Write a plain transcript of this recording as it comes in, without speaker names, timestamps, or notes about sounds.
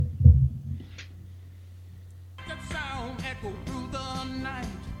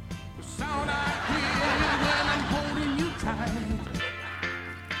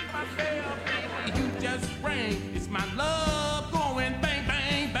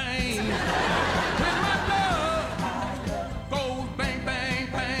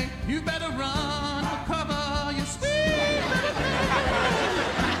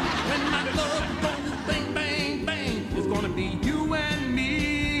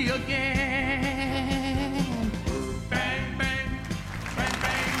again. Bang, bang, bang, bang,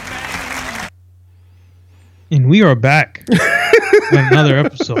 bang. And we are back with another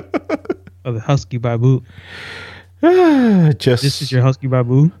episode of the Husky Babu. This is your Husky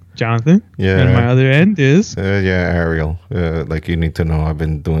Babu, Jonathan. Yeah. And my other end is... Ariel. Like you need to know, I've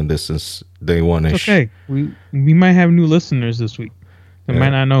been doing this since day one-ish. It's okay. We might have new listeners this week. They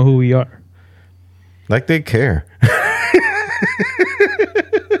might not know who we are. Like they care.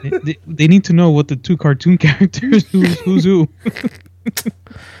 They need to know what the two cartoon characters, who's who.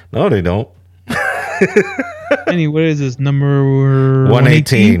 No, they don't. Anyway, what is this? Number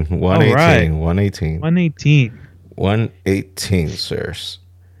 118. 118? 118. 118. 118, sirs.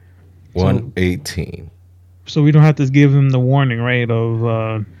 118. So we don't have to give them the warning, right?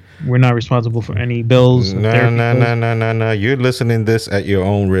 Of we're not responsible for any bills. No. You're listening this at your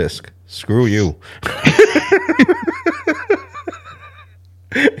own risk. Screw you.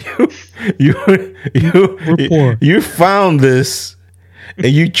 We're poor. You found this and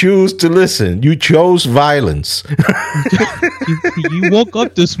you choose to listen. You chose violence. You woke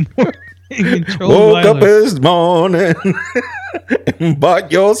up this morning and chose Woke up violence. this morning and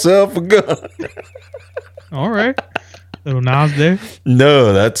bought yourself a gun. All right. Little Nas there.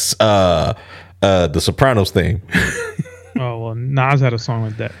 No, that's the Sopranos theme. Oh, well, Nas had a song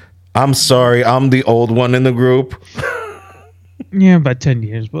like that. I'm sorry, I'm the old one in the group. Yeah, about 10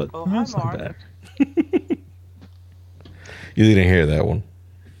 years, but that's not bad. You didn't hear that one.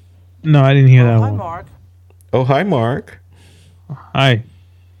 No, I didn't hear that one. Mark. Oh, hi, Mark. Hi.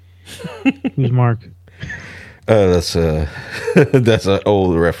 Who's Mark? That's an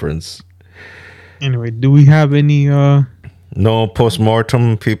old reference. Anyway, do we have any... No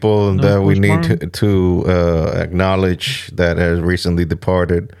postmortem people No that we need postmortem? to acknowledge that has recently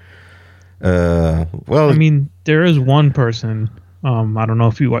departed. Well, I mean, there is one person. I don't know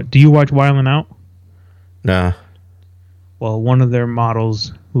if you watch. Do you watch Wildin' Out? nah. Well, one of their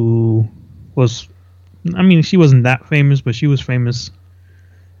models who was, I mean, she wasn't that famous, but she was famous.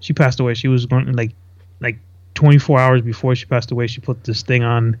 She passed away. She was going like 24 hours before she passed away. She put this thing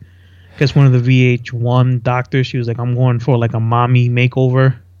on. I guess one of the VH1 doctors. She was like, "I'm going for like a mommy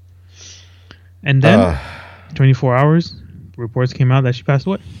makeover." And then 24 hours, reports came out that she passed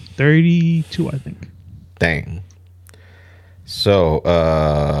away. 32, I think. Dang.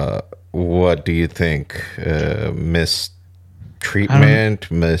 So, what do you think? Mistreatment,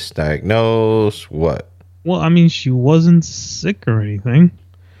 misdiagnosed, what? Well, I mean, she wasn't sick or anything.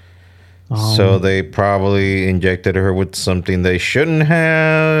 So they probably injected her with something they shouldn't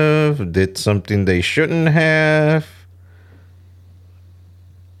have, did something they shouldn't have.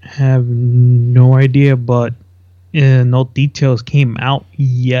 Have no idea, but no details came out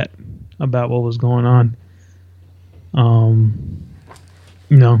yet about what was going on.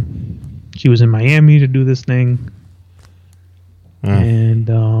 She was in Miami to do this thing, and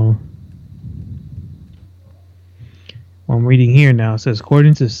I'm reading here now. It says,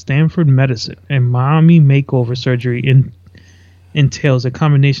 according to Stanford Medicine, a mommy makeover surgery entails a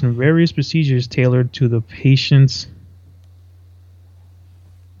combination of various procedures tailored to the patient's.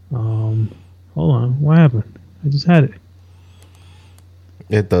 Hold on, what happened? I just had it.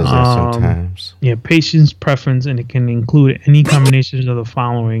 It does that sometimes. Yeah, patient's preference, and it can include any combinations of the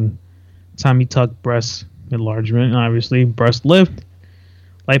following: tummy tuck, breast enlargement, obviously, breast lift,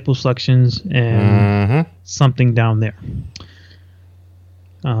 liposuctions, and something down there.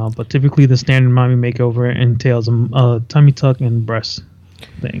 But typically, the standard mommy makeover entails a tummy tuck and breast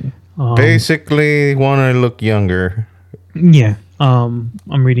thing. Basically, want to look younger. Yeah. I'm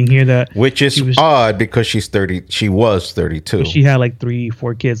reading here that Which is odd because she's 30. She was 32. she had like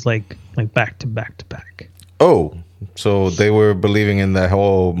 3-4 kids, like back to back to back. Oh, so they were believing in that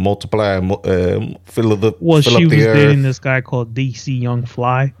whole multiply, fill up the Well, fill she up the was earth. dating this guy called DC Young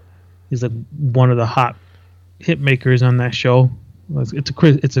Fly. He's like one of the hot hit makers on that show.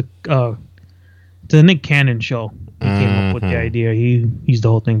 It's a Nick Cannon show. He came up with the idea. He's the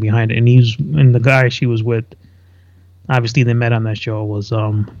whole thing behind it, and the guy she was with. Obviously, they met on that show.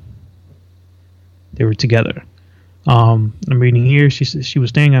 They were together. I'm reading here. She says she was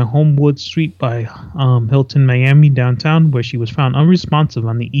staying at Homewood Street by Hilton, Miami, downtown, where she was found unresponsive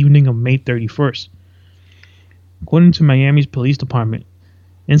on the evening of May 31st. According to Miami's police department,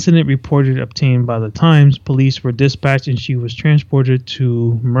 incident reported obtained by the Times, police were dispatched and she was transported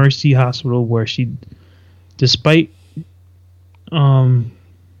to Mercy Hospital, where she, despite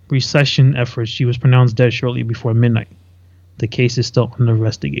recession efforts, she was pronounced dead shortly before midnight. The case is still under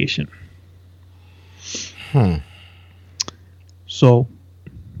investigation. So,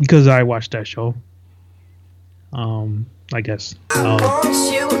 because I watched that show, I guess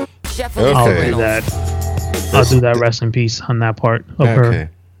Okay. I'll do that. Rest in peace on that part of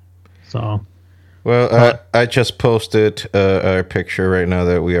her. So. Well, I just posted our picture right now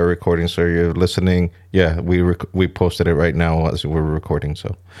that we are recording. So you're listening. Yeah, we posted it right now as we're recording.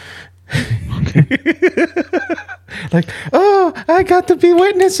 So, like, oh, I got to be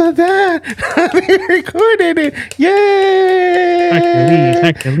witness of that. They recorded it. Yay!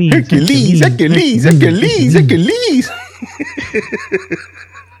 Hercules.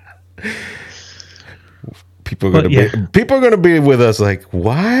 People are gonna be with us like,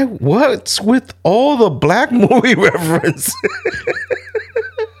 why? What's with all the black movie reference?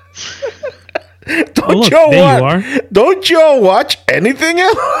 Don't y'all watch anything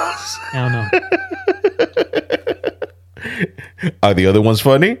else? Hell no. Are the other ones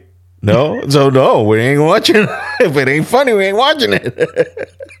funny? No. So no, we ain't watching. If it ain't funny, we ain't watching it.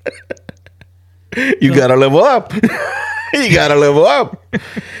 You gotta level up. You gotta level up.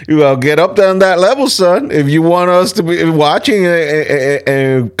 You gotta get up on that level, son. If you want us to be watching it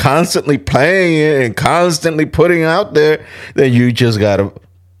and constantly playing it and constantly putting out there, then you just gotta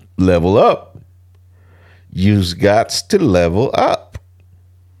level up. You've got to level up.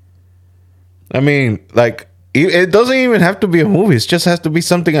 I mean, like, it doesn't even have to be a movie. It just has to be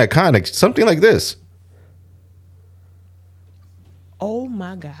something iconic, something like this. Oh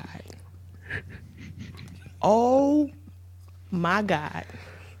my God. Oh my God.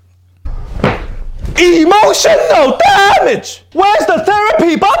 Emotional damage. Where's the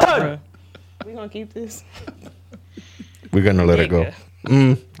therapy button? We gonna keep this? We're gonna let it go.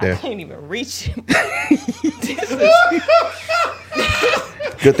 I can't even reach him.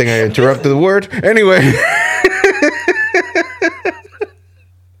 Good thing I interrupted the word. Anyway,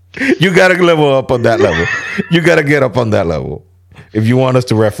 you gotta level up on that level. You gotta get up on that level. If you want us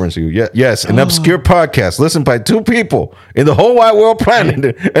to reference you, yes, an obscure podcast listened by two people in the whole wide world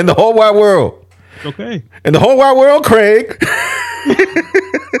planet, in the whole wide world. Okay. In the whole wide world, Craig.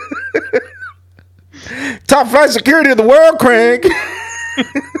 Top flight security of the world, Craig.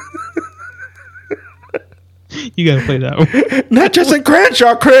 You gotta play that one. Not just in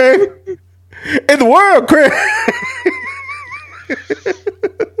Crenshaw, Craig. In the world, Craig.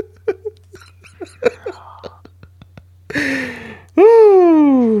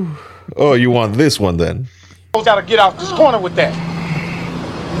 Oh, you want this one then? I gotta get off this corner with that.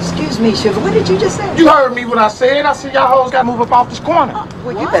 Excuse me, sugar. What did you just say? You heard me when I said y'all hoes gotta move up off this corner.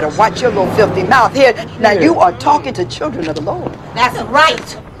 Well, you better watch your little filthy mouth here. Now, you are talking to children of the Lord. That's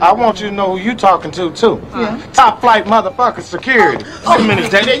right. I want you to know who you talking to, too. Yeah. Top flight motherfucker security. Wait a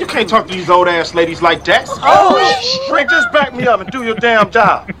minute, Daddy. You can't talk to these old ass ladies like that. Oh, Frank, just back me up and do your damn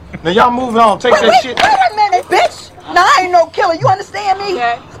job. Now, y'all moving on. Take that shit. Wait a minute, bitch. Now, I ain't no killer. You understand me?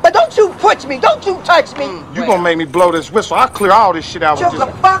 Okay. But don't you push me. Don't you touch me. You gonna make me blow this whistle. I'll clear all this shit out with Sugar,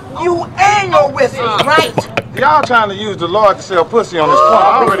 this. fuck you and your whistle. right. Y'all trying to use the Lord to sell pussy on this corner.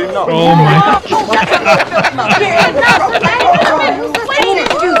 I already know. Oh my.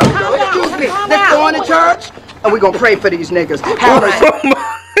 Excuse me. Let's go on to church, and we're gonna pray for these niggas.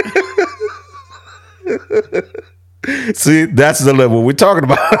 See, that's the level we're talking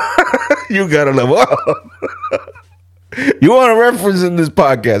about. You gotta level up. You want a reference in this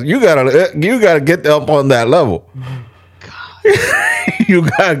podcast? You gotta get up on that level. You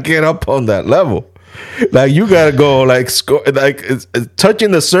gotta get up on that level. Like, you gotta go like it's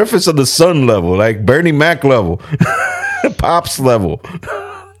touching the surface of the sun level, like Bernie Mac level, Pops level.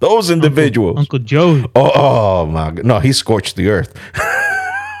 Those individuals. Uncle Joey. Oh my God! No, he scorched the earth.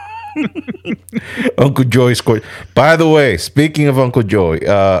 Uncle Joey scorched. By the way, speaking of Uncle Joey,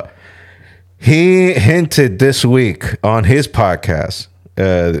 he hinted this week on his podcast,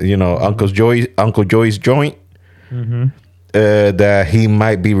 Uncle Joey's Joint, that he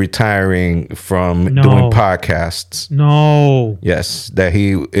might be retiring from doing podcasts. No. Yes, that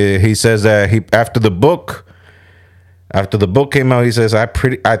he says that after the book came out, he says I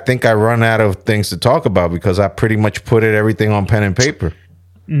think I run out of things to talk about because I pretty much put everything on pen and paper.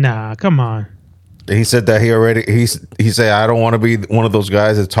 Nah, come on. He said that he said I don't want to be one of those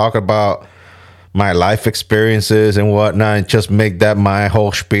guys that talk about my life experiences and whatnot and just make that my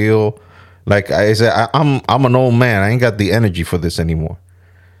whole spiel. Like I said, I'm an old man. I ain't got the energy for this anymore.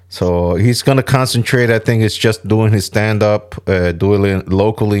 So he's gonna concentrate. I think it's just doing his stand up, doing it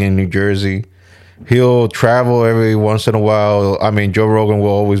locally in New Jersey. He'll travel every once in a while. I mean, Joe Rogan will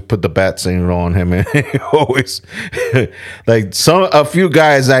always put the bat signal on him, and always like a few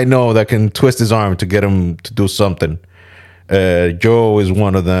guys I know that can twist his arm to get him to do something. Joe is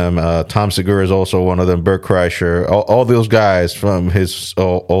one of them. Tom Segura is also one of them. Bert Kreischer, all those guys from his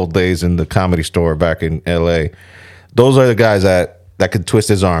old days in the Comedy Store back in LA. Those are the guys that that could twist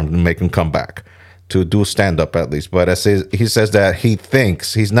his arm and make him come back to do stand up at least. But he says that he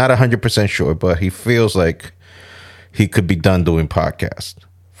thinks, he's not 100% sure, but he feels like he could be done doing podcasts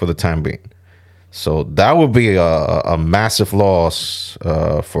for the time being. So that would be a massive loss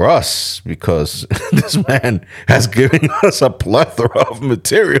for us, because this man has given us a plethora of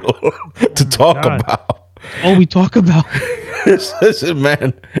material to talk about. Oh, we talk about This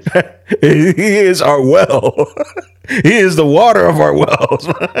man, he is our well. He is the water of our wells.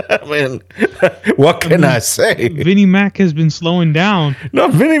 I mean, what can I say? Vinnie Mac has been slowing down. No,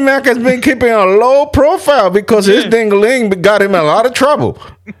 Vinnie Mac has been keeping a low profile because his ding-a-ling got him in a lot of trouble.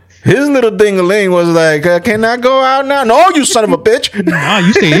 His little ding-a-ling was like, can I go out now? No, you son of a bitch. Nah,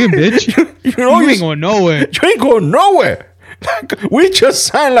 you stay here, bitch. you ain't going nowhere. You ain't going nowhere. Like, we just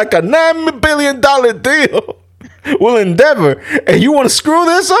signed like a $9 billion deal with Endeavor, and you want to screw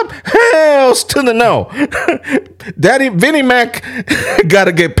this up? Hells to the no. Daddy Vinnie Mac got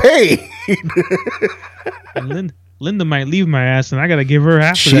to get paid. And Linda might leave my ass, and I got to give her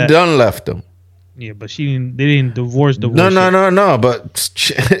half of that. She done left him. Yeah, but they didn't divorce. No. But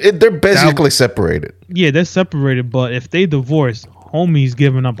they're basically separated. Yeah, they're separated. But if they divorce, homie's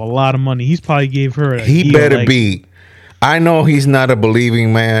giving up a lot of money. He's probably gave her. He better be. I know he's not a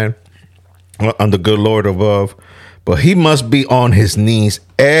believing man on the good Lord above, but he must be on his knees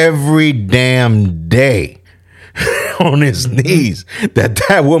every damn day. On his knees,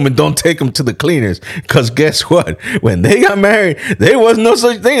 that woman don't take him to the cleaners, because guess what, when they got married, there was no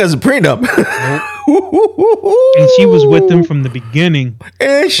such thing as a prenup. And she was with him from the beginning,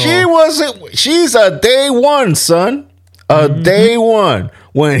 and she's a day one, son, day one,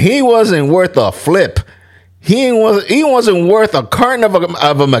 when he wasn't worth a flip. He wasn't worth a carton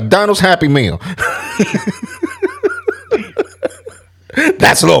of a McDonald's Happy Meal.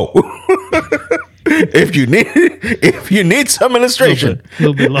 That's low. If you need some illustration,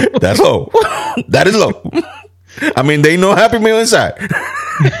 little bit low. That's low. That is low. I mean, they ain't no Happy Meal inside.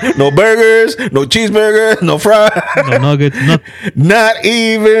 No burgers, no cheeseburgers, no fries, no nuggets, not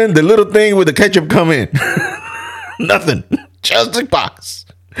even the little thing with the ketchup come in. Nothing. Just the box.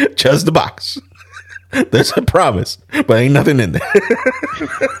 Just the box. There's a promise, but ain't nothing in there.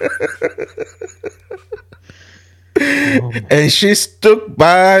 And she stuck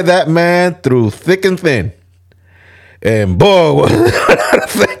by that man through thick and thin. And boy, what a lot of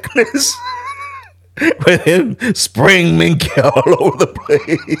thickness. With him spraying minky all over the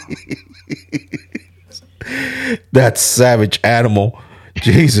place. That savage animal.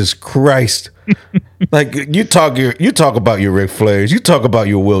 Jesus Christ. Like, you talk about your Ric Flairs, you talk about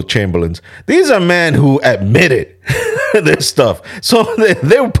your Will Chamberlains. These are men who admitted their stuff, so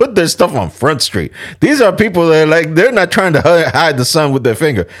they will put their stuff on Front Street. These are people that are like, they're not trying to hide the sun with their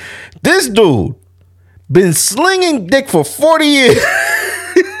finger. This dude been slinging dick for 40 years.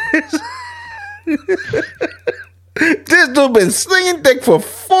 This dude been slinging dick for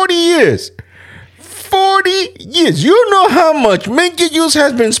 40 years. 40 years. You know how much minky juice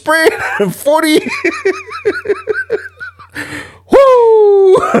has been sprayed in 40 years?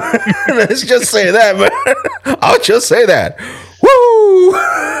 Woo! Let's just say that, man. I'll just say that. Woo!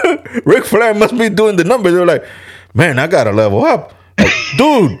 Ric Flair must be doing the numbers. They're like, man, I gotta level up. Like,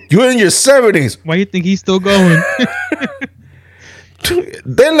 dude, you're in your 70s. Why you think he's still going?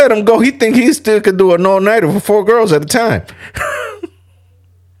 They let him go. He think he still could do an all-nighter for 4 girls at a time.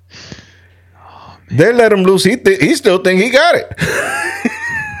 They let him loose. He still think he got it.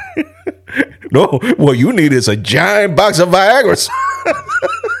 No, what you need is a giant box of Viagra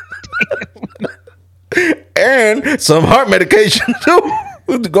and some heart medication too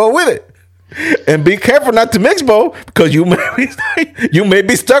to go with it. And be careful not to mix both, because you may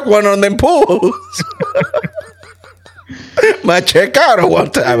be stuck one on them pools. Might check out at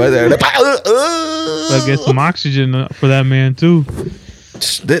one time. But get some oxygen for that man too.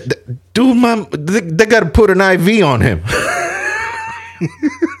 Dude, they got to put an IV on him.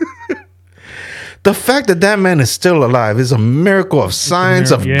 The fact that man is still alive is a miracle of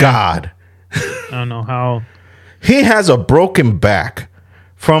signs of God. I don't know how. He has a broken back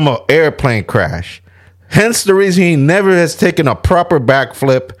from an airplane crash. Hence the reason he never has taken a proper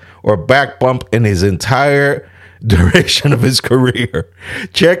backflip or back bump in his entire duration of his career.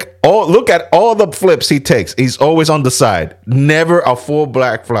 Look at all the flips he takes. He's always on the side, never a full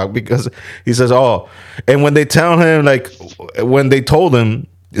black flop, because he says, and when they tell him, like, when they told him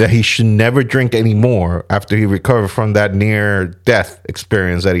that he should never drink anymore after he recovered from that near death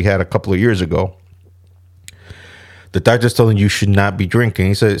experience that he had a couple of years ago, the doctors told him, you should not be drinking.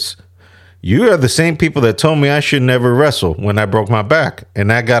 He says, you are the same people that told me I should never wrestle when I broke my back,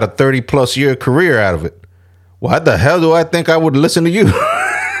 and I got a 30+ year career out of it. why the hell do I think I would listen to you?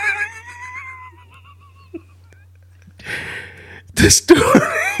 This dude,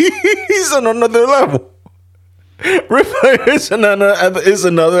 he's on another level. Ric Flair is another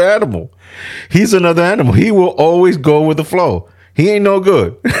animal. He's another animal. He will always go with the flow. He ain't no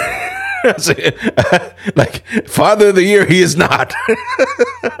good. Like Father of the Year, he is not.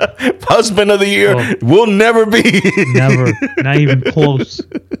 Husband of the Year will never be. Never, not even close.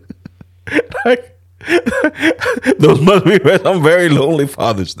 Like, those must be some very lonely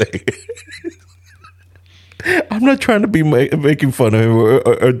Father's Day. I'm not trying to be making fun of him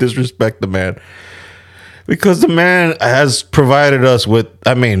or disrespect the man, because the man has provided us with,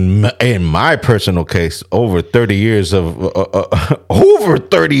 I mean, in my personal case, over 30 years of over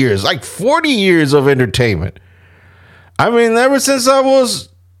 30 years, like 40 years of entertainment. I mean, ever since I was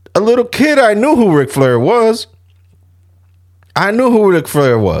a little kid, I knew who Ric Flair was.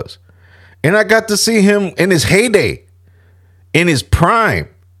 And I got to see him in his heyday, in his prime.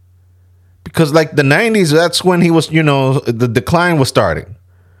 Because like the 90s, that's when he was, the decline was starting.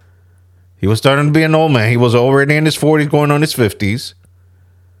 He was starting to be an old man. He was already in his 40s, going on his 50s.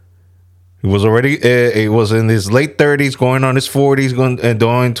 He was in his late 30s, going on his 40s,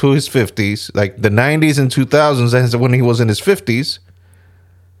 going to his 50s. Like the 90s and 2000s, that's when he was in his 50s.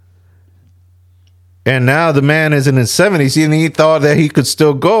 And now the man is in his 70s, and he thought that he could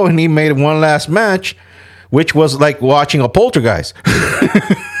still go, and he made one last match, which was like watching a Poltergeist.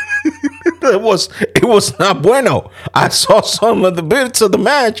 It was not bueno. I saw some of the bits of the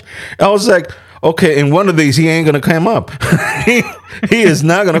match. I was like, okay, in one of these, he ain't gonna come up. he is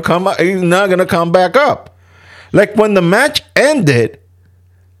not gonna come up. He's not gonna come back up. Like when the match ended,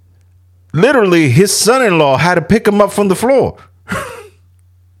 literally his son-in-law had to pick him up from the floor.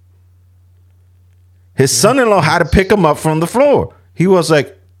 His son-in-law had to pick him up from the floor. He was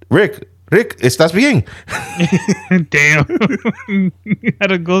like, Rick, ¿estás bien? Damn. You had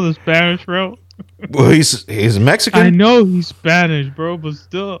to go the Spanish route. Well, he's Mexican. I know he's Spanish, bro, but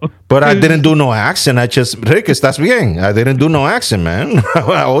still. But I didn't do no accent. I just, Rick, ¿estás bien? I didn't do no accent, man.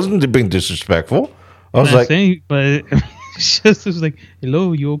 I wasn't being disrespectful. I was like, saying, but it was like,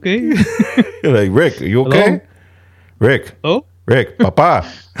 hello, you okay? You're like, Rick, are you okay? Hello? Rick. Oh? Rick, papá.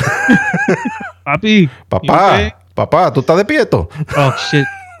 Papi. Papá. Okay? Papá, tú estás despierto. Oh, shit.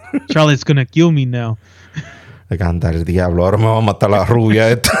 Charlotte's gonna kill me now. Like, anda el diablo, ahora me va a matar la rubia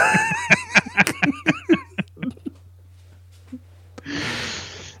esta.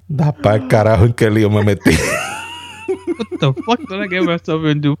 Da pa'l carajo en qué lío me metí. What the fuck did I get myself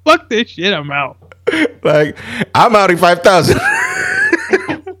into? Fuck this shit, I'm out. Like, I'm out in 5,000.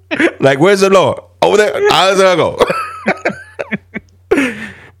 Like, where's the Lord? Over there. How's it go?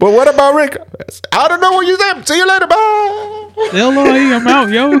 But what about Rick? I don't know what you said. See you later. Bye. Hell no, I'm out,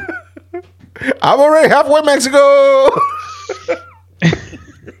 yo. I'm already halfway Mexico.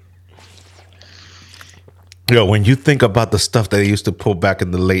 Yo, when you think about the stuff that they used to pull back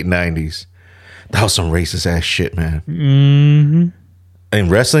in the late 90s, that was some racist ass shit, man. Mm-hmm. In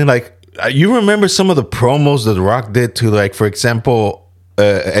wrestling, like, you remember some of the promos that The Rock did to, like, for example,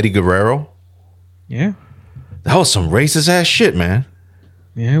 Eddie Guerrero? Yeah. That was some racist ass shit, man.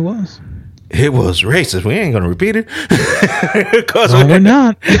 Yeah, it was. It was racist. We ain't gonna repeat it. No, we're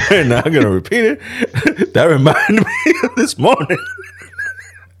not. We're not gonna repeat it. That reminded me of this morning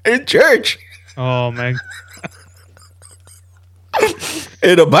in church. Oh, man.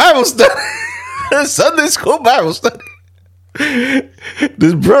 In a Bible study, Sunday school Bible study.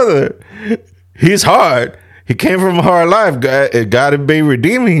 This brother, he's hard. He came from a hard life. God had been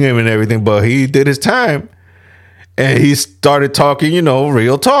redeeming him and everything, but he did his time. And he started talking,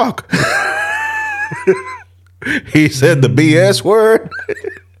 real talk. He said the BS word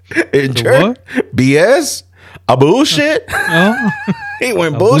in church. What? BS? A bullshit? Oh. He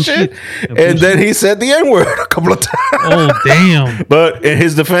went bullshit. And then he said the N-word a couple of times. Oh, damn. But in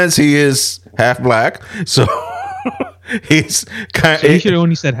his defense, he is half black. So he's kind of... So you should have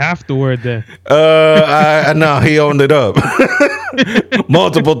only said half the word then. No, he owned it up.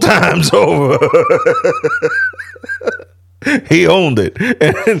 Multiple times over. He owned it.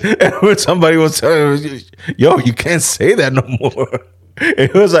 And when somebody was telling him, yo, you can't say that no more.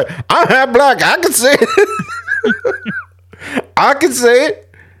 And he was like, I'm half black. I can say it. I can say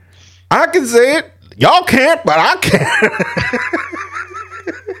it. I can say it. Y'all can't, but I can.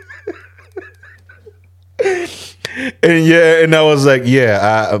 And I was like,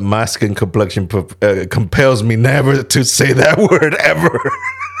 my skin complexion compels me never to say that word ever.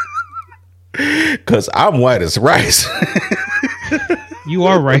 Because I'm white as rice. You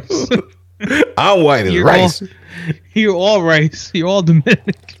are rice. I'm white as rice. You're all rice. You're all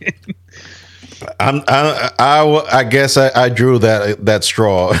Dominican. I guess I drew that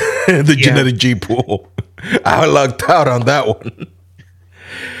straw, the genetic G pool. I lucked out on that one.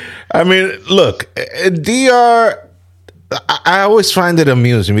 I mean, look, DR. I always find it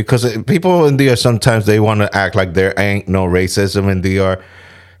amusing because people in DR sometimes they want to act like there ain't no racism in DR.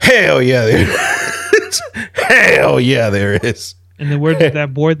 Hell yeah, there is. Hell yeah, there is. And then where did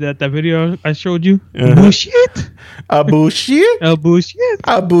that board that video I showed you? Bullshit. A bullshit. A bullshit.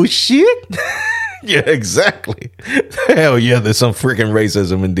 A bullshit. Yeah, exactly. Hell yeah, there's some freaking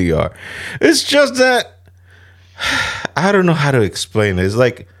racism in DR. It's just that I don't know how to explain it. It's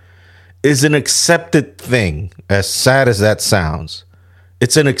like it's an accepted thing. As sad as that sounds,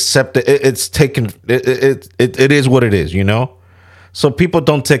 it's an accepted. It's taken. It is what it is. You know. So people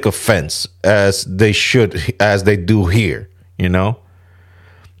don't take offense as they should, as they do here. You know.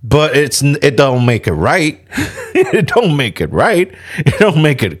 But it don't make it right. It don't make it right. It don't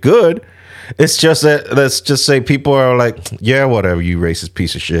make it good. It's just that, let's just say people are like, yeah, whatever, you racist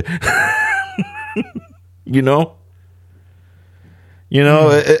piece of shit. You know?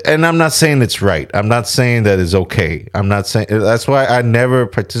 And I'm not saying it's right. I'm not saying that it's okay. I'm not saying, that's why I never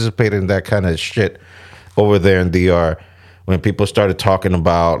participated in that kind of shit over there in DR. When people started talking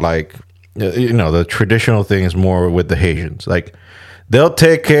about, like, the traditional thing is more with the Haitians. Like, they'll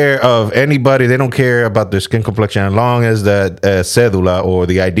take care of anybody. They don't care about their skin complexion as long as that cédula or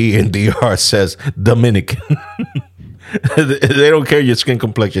the ID in DR says Dominican. They don't care your skin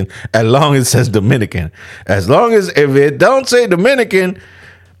complexion as long as it says Dominican. As long as if it don't say Dominican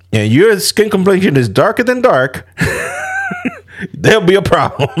and your skin complexion is darker than dark, there'll be a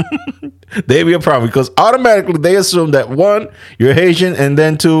problem. There'll be a problem because automatically they assume that one, you're Haitian, and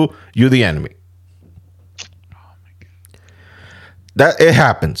then two, you're the enemy. That it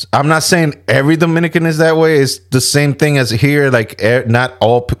happens. I'm not saying every Dominican is that way. It's the same thing as here. Like, not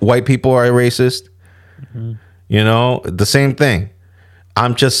all white people are racist. Mm-hmm. The same thing.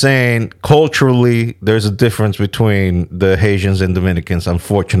 I'm just saying culturally, there's a difference between the Haitians and Dominicans,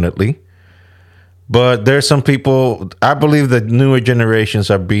 unfortunately. But there's some people, I believe that newer generations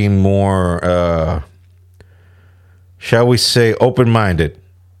are being more, shall we say, open-minded.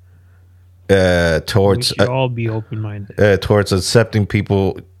 Towards we should all be open-minded towards accepting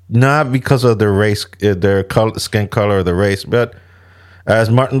people, not because of their race, their skin color, or the race, but as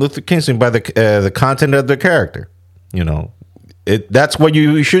Martin Luther King said, by the content of their character. That's what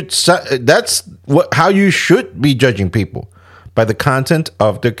you should. That's how you should be judging people, by the content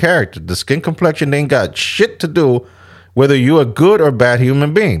of their character. The skin complexion ain't got shit to do whether you're a good or bad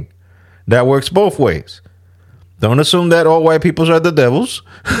human being. That works both ways. Don't assume that all white people are the devils.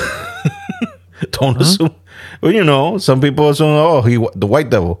 Don't assume. Well, some people assume, the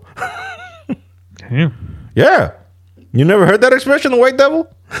white devil. Damn. Yeah. You never heard that expression, the white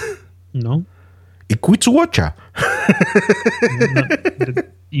devil? No. Ikwitsuocha.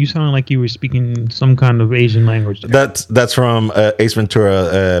 You sound like you were speaking some kind of Asian language. That's from Ace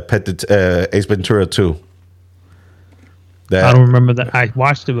Ventura, Ace Ventura 2. I don't remember that. I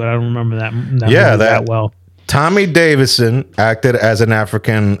watched it, but I don't remember that movie that well. Tommy Davidson acted as an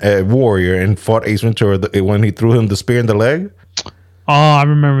African warrior and fought Ace Ventura when he threw him the spear in the leg. Oh, I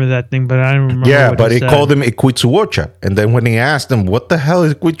remember that thing, but I don't remember. Yeah, but he called him Ikwitsuocha. And then when he asked him, what the hell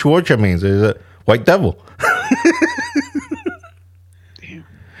is Ikwitsuocha means? It's a white devil. Damn.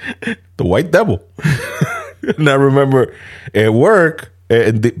 The white devil. And I remember at work,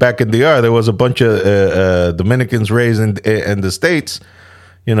 back in DR, there was a bunch of Dominicans raised in the States,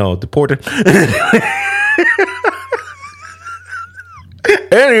 deported.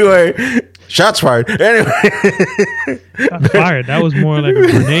 Anyway, shots fired. Anyway, shots fired. That was more like a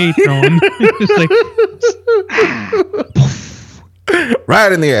grenade thrown. Just like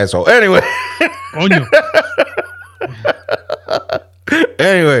right in the asshole.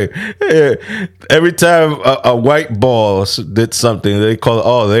 Anyway, every time a white boss did something, they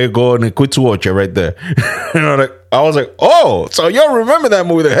call it, they're going to Ikwitsuocha right there. I was like, so y'all remember that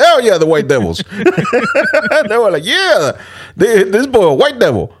movie? Hell yeah, the White Devils. They were like, yeah, this boy a white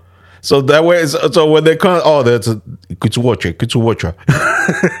devil. So that way, so when they come, that's a Ikwitsuocha.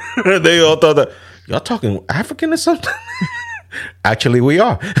 They all thought that y'all talking African or something. Actually, we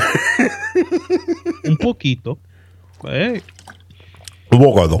are. Un poquito. Hey. Un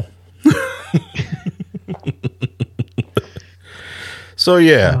bocado. So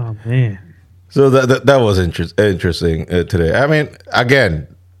yeah. Oh man. So that was interesting today. I mean, again,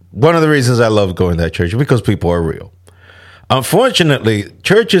 one of the reasons I love going to that church is because people are real. Unfortunately,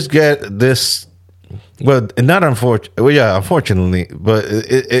 churches get this. Well, not unfortunately. Well, yeah, unfortunately, but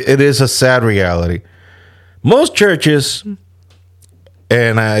it is a sad reality. Most churches,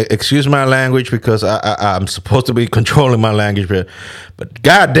 and I excuse my language because I'm supposed to be controlling my language, but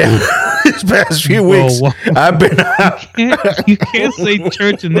goddamn, these past few weeks whoa. I've been. You can't say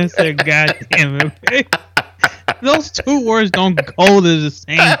church and then say goddamn. Okay? Those two words don't go to the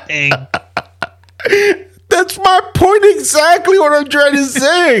same thing. That's my point exactly what I'm trying to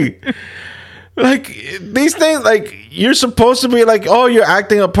say. Like these things, like you're supposed to be like, oh, you're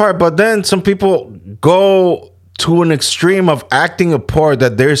acting a part, but then some people go to an extreme of acting a part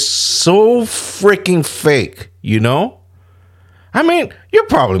that they're so freaking fake, you know? I mean, you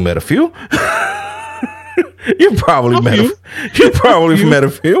probably met a few. You probably met a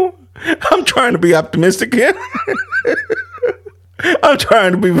few. I'm trying to be optimistic here. I'm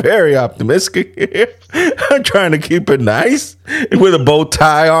trying to be very optimistic here. I'm trying to keep it nice with a bow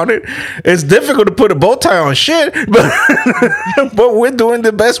tie on it. It's difficult to put a bow tie on shit, but we're doing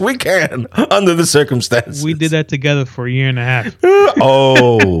the best we can under the circumstances. We did that together for a year and a half.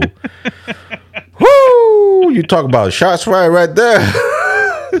 Oh. Woo! You talk about shots fired right there.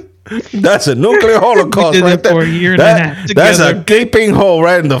 That's a nuclear holocaust we did right that for there. a year and a half That's a together. gaping hole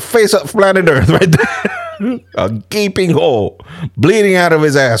right in the face of planet Earth right there. A gaping hole bleeding out of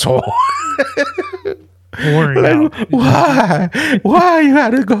his asshole. Pouring out. Why you had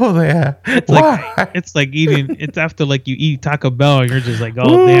to go there? Why? It's like eating. It's after like you eat Taco Bell and you're just like,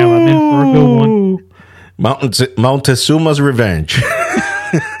 oh damn, I'm in for a good one. Montezuma's revenge.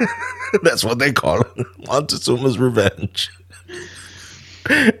 That's what they call it. Montezuma's revenge.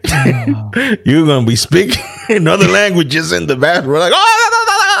 You're gonna be speaking in other languages in the bathroom, like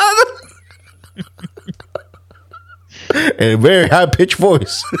in a very high pitched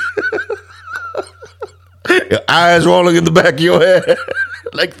voice. Your eyes rolling in the back of your head,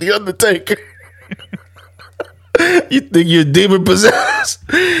 like the Undertaker. You think you're demon possessed?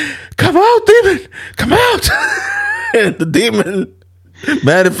 Come out, demon! Come out! And the demon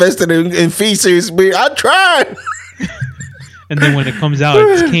manifested in feces. I'm trying. And then when it comes out,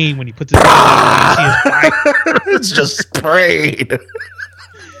 it's Kane when he puts his hand in, you see his fire. It's just sprayed.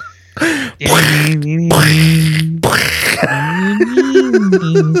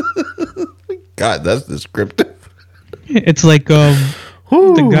 God, that's descriptive. It's like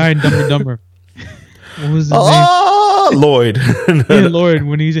the guy in Dumb and Dumber. What was his Oh, Lloyd. name? Yeah, Lord,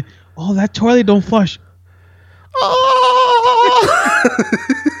 when he's oh, that toilet don't flush.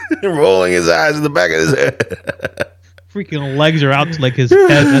 Rolling his eyes in the back of his head. Freaking legs are out to like his head.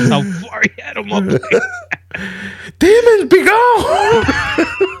 That's how far he had him up. Demons, be gone!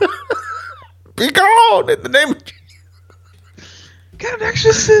 Be gone in the name of Jesus. Get an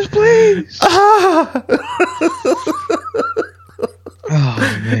exorcist, please. Oh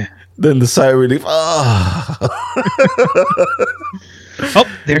man. Then the sigh of relief. Oh,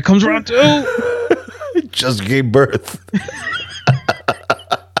 there comes round two. just gave birth.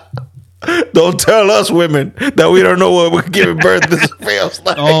 Don't tell us women that we don't know what we're giving birth to feels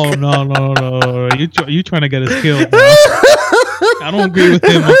like. Oh no! You trying to get us killed? Now. I don't agree with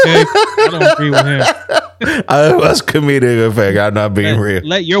him. Okay, I don't agree with him. I was comedic effect. I'm not being real.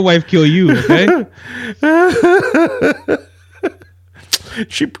 Let your wife kill you. Okay.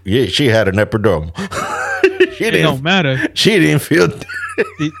 She had an epidural. It don't matter. She didn't feel.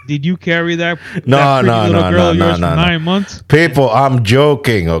 Did you carry that? No. 9 months. People, I'm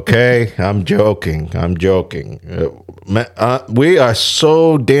joking. Okay, I'm joking. We are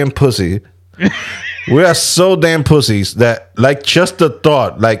so damn pussy. We are so damn pussies that, like, just the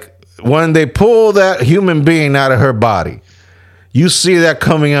thought, like, when they pull that human being out of her body, you see that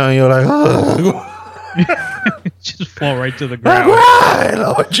coming out, and you're like, oh. Just fall right to the ground. Right,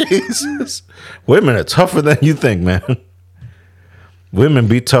 Lord Jesus. Women are tougher than you think, man. Women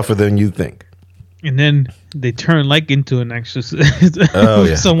be tougher than you think. And then they turn like into an exorcist. Oh,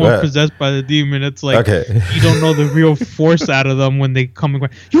 yeah. Someone possessed by the demon. It's like, okay. You don't know the real force out of them when they come and go,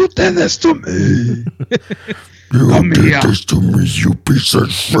 you did this to me. You did this to me, you piece of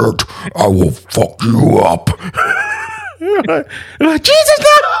shit. I will fuck you up. You're like, Jesus, no!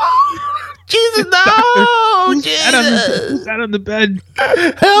 Jesus, no! Who's that on the bed?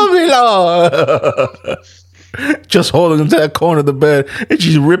 Help me, Lord! Just holding him to that corner of the bed, and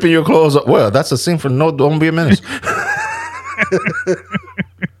she's ripping your clothes up. Well, that's a scene for No, Don't Be a Menace.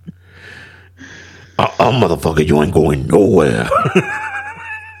 Motherfucker, you ain't going nowhere.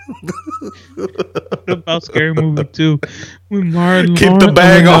 What about Scary Movie 2? When Martin Keep the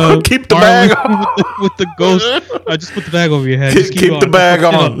bag on. Keep the bag on. With the ghost. Just put the bag over your head. Just Keep the bag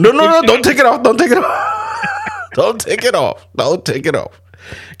on. No. Don't take it off. Don't take it off. Don't take it off. Don't take it off.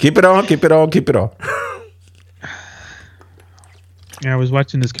 Keep it on. Keep it on. Keep it on. Yeah, I was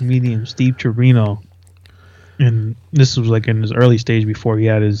watching this comedian, Steve Cherino. and this was like in his early stage before he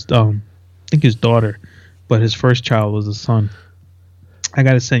had his I think his daughter, but his first child was a son. I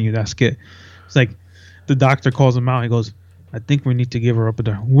gotta send you that skit. It's like the doctor calls him out. He goes, "I think we need to give her up a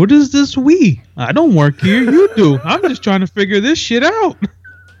door." What is this? We? I don't work here. You do. I'm just trying to figure this shit out.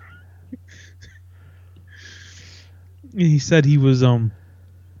 He said he was on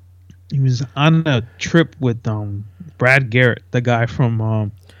a trip with Brad Garrett, the guy from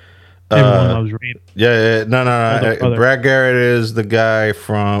Everyone Loves Raymond. Yeah, no. Brad Garrett is the guy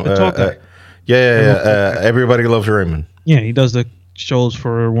from Everybody Loves Raymond. Yeah, he does the shows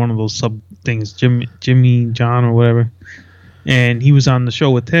for one of those sub things, Jimmy John or whatever. And he was on the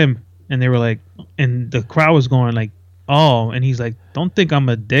show with him, and they were like, and the crowd was going like, "Oh," and he's like, "Don't think I'm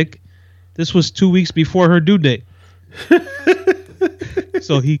a dick. This was 2 weeks before her due date."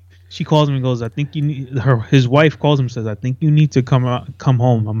 So she calls him and goes, "I think you need." His wife calls him and says, "I think you need to come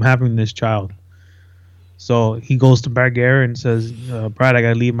home. I'm having this child." So he goes to Brad Garrett and says, "Brad, I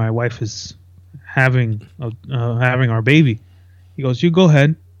gotta leave. My wife is having our baby." He goes, "You go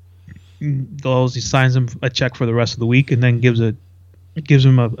ahead." He goes, he signs him a check for the rest of the week, and then gives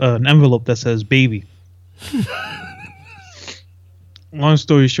him an envelope that says "baby." Long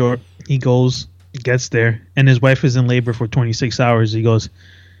story short, he gets there, and his wife is in labor for 26 hours. He goes,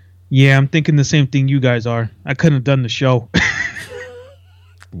 "Yeah, I'm thinking the same thing you guys are. I couldn't have done the show."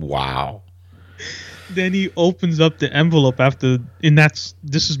 Wow. Then he opens up the envelope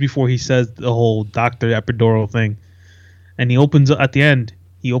this is before he says the whole doctor epidural thing. And he opens up at the end,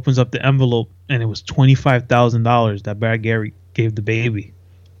 he opens up the envelope, and it was $25,000 that Brad Garrett gave the baby.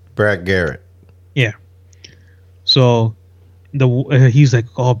 Brad Garrett. Yeah. So he's like,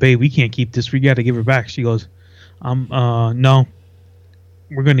 "Oh, babe, we can't keep this. We got to give her back." She goes, "No,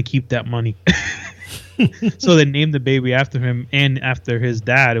 we're going to keep that money." So they named the baby after him and after his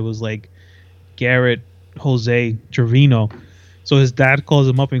dad. It was like Garrett Jose Trevino. So his dad calls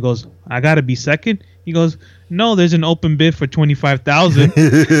him up and goes, "I got to be second?" He goes, "No, there's an open bid for $25,000.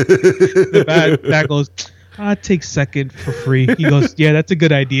 The dad goes, "I'll take second for free." He goes, "Yeah, that's a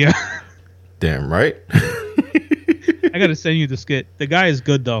good idea." Damn right. I got to send you the skit. The guy is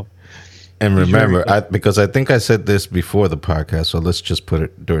good, though. And remember, because I think I said this before the podcast, so let's just put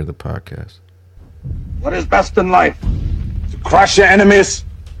it during the podcast. What is best in life? To crush your enemies,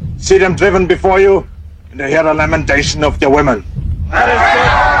 see them driven before you, and to hear the lamentation of their women. That is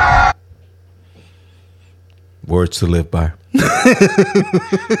Words to live by.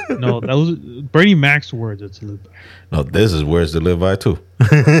 No, that was Bernie Mac's words to live by. No, this is words to live by too.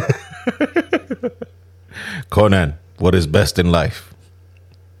 Conan, what is best in life?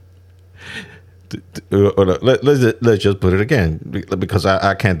 Let's just put it again, because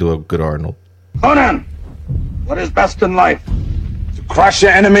I can't do a good Arnold. Conan, what is best in life? To crush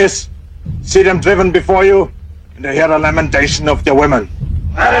your enemies, see them driven before you, and to hear the lamentation of their women.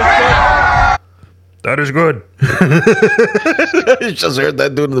 That is good. You just heard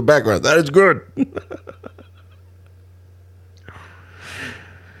that dude in the background. That is good.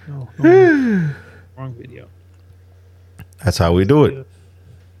 No. Wrong video. That's how we do it.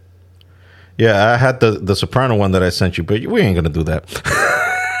 Yeah, I had the Soprano one that I sent you, but we ain't gonna do that.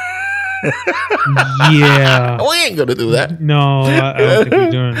 Yeah. We ain't gonna do that. No, I don't think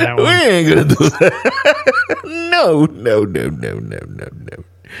we're doing that one. We ain't gonna do that. No.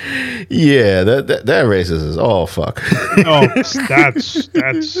 Yeah, that racist is all fuck. Oh, that's racist.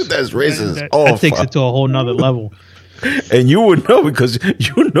 That takes it to a whole nother level. And you would know, because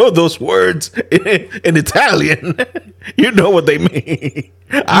you know those words in Italian. You know what they mean.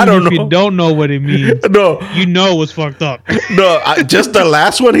 I don't know. If you don't know what it means, no, you know what's fucked up. No, just the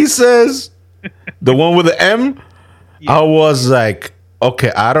last one he says, the one with the M. Yeah. I was like,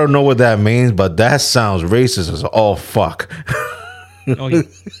 okay, I don't know what that means, but that sounds racist as all fuck. Oh, yeah.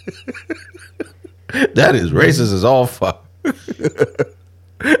 That is racist as all fuck.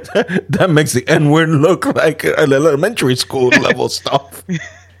 That makes the N-word look like an elementary school level stuff.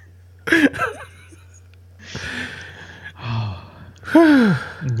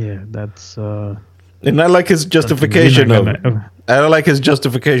 Yeah, that's and I like his justification of it. I like his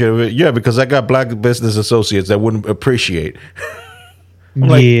justification of it. Yeah, because I got black business associates that wouldn't appreciate.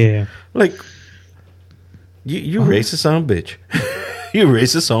 You racist son of a bitch. You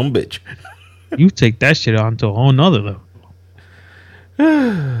racist son of a bitch. You take that shit on to a whole nother level.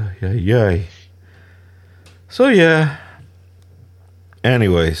 Yeah. So yeah.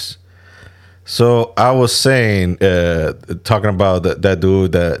 Anyways, so I was saying, talking about that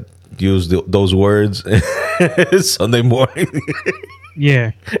dude that used those words Sunday morning.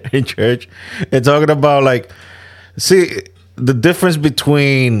 Yeah. In church, and talking about, see, the difference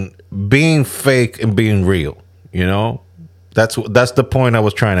between being fake and being real. You know, that's the point I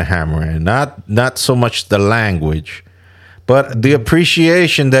was trying to hammer in. Not so much the language, but the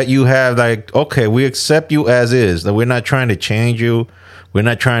appreciation that you have. Like, okay, we accept you as is. That we're not trying to change you. We're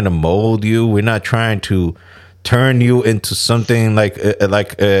not trying to mold you. We're not trying to turn you into something like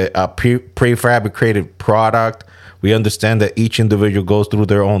a prefabricated product. We understand that each individual goes through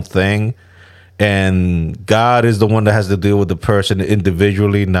their own thing, and God is the one that has to deal with the person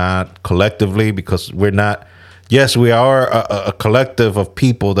individually, not collectively, because we're not. Yes, we are a collective of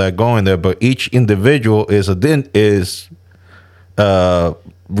people that go in there, but each individual is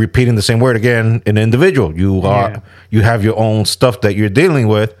repeating the same word again. An individual, you have your own stuff that you're dealing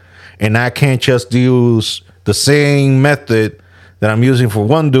with, and I can't just use the same method that I'm using for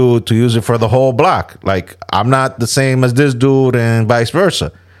one dude to use it for the whole block. Like, I'm not the same as this dude and vice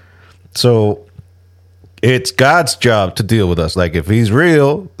versa. So it's God's job to deal with us. Like, if he's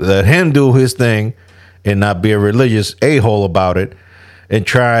real, let him do his thing and not be a religious a-hole about it and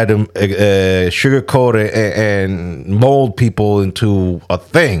try to sugarcoat it and mold people into a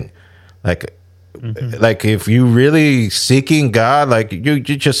thing. Like, like if you really seeking God, like you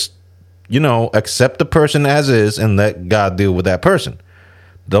just, accept the person as is and let God deal with that person.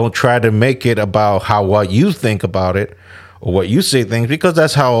 Don't try to make it about what you think about it or what you say things, because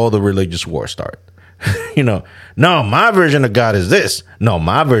that's how all the religious wars start. No, my version of God is this. No,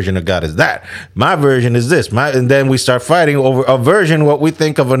 my version of God is that. My version is this. And then we start fighting over a version, what we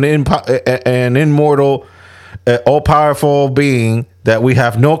think of an immortal, all-powerful being that we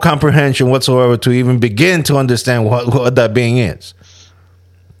have no comprehension whatsoever to even begin to understand what that being is.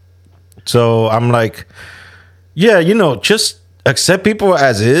 So I'm like, yeah, just accept people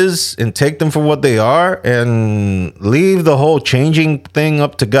as is and take them for what they are and leave the whole changing thing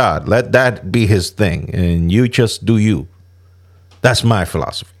up to God. Let that be his thing. And you just do you. That's my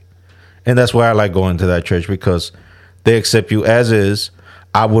philosophy. And that's why I like going to that church, because they accept you as is.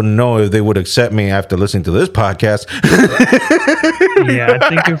 I wouldn't know if they would accept me after listening to this podcast. Yeah, I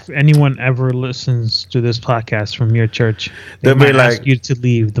think if anyone ever listens to this podcast from your church, they might ask you to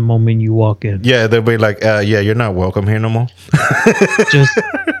leave the moment you walk in. Yeah, they'll be like, yeah, you're not welcome here no more. Just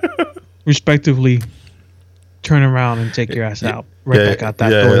respectively turn around and take your ass out. Back out that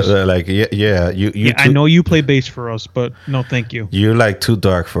door. I know you play bass for us, but no thank you. You're like too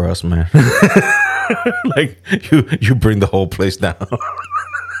dark for us, man. Like you bring the whole place down.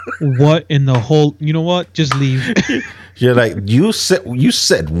 What in the whole? You know what? Just leave. You're like, you said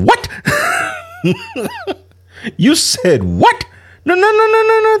what? You said what? No.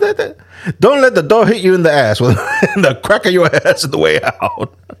 Don't let the door hit you in the ass with the crack of your ass on the way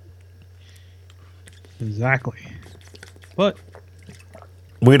out. Exactly. But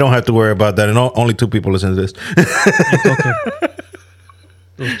we don't have to worry about that, and only 2 people listen to this. It's okay.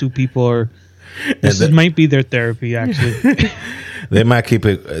 Those 2 people are. This might be their therapy, actually. They might keep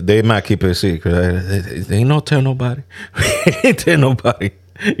it. They might keep it a secret. They ain't no tell nobody. Ain't tell nobody.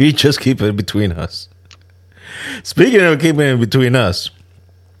 You just keep it between us. Speaking of keeping it between us,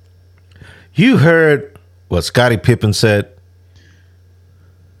 you heard what Scottie Pippen said.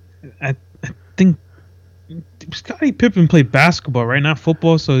 I think Scottie Pippen played basketball, right? Not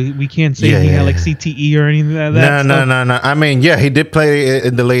football, so we can't say he had like CTE or anything like that. No. I mean, yeah, he did play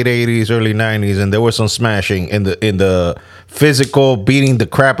in the late 80s, early 90s, and there was some smashing in the physical, beating the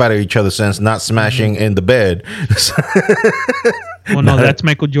crap out of each other sense, not smashing in the bed. Well, no, that's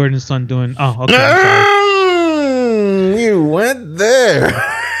Michael Jordan's son doing. Oh, okay. I'm sorry. You went there.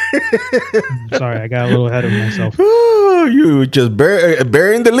 Sorry, I got a little ahead of myself. Ooh, you just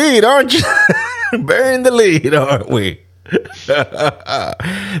burying the lead, aren't you? Burying the lead, aren't we?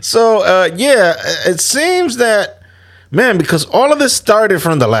 So, yeah, it seems that, man, because all of this started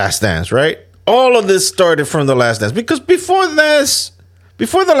from The Last Dance, right? All of this started from The Last Dance. Because before The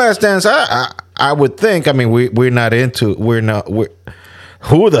Last Dance, I would think, I mean,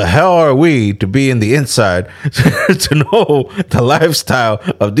 who the hell are we to be in the inside to know the lifestyle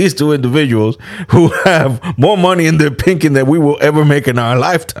of these 2 individuals who have more money in their pinking than we will ever make in our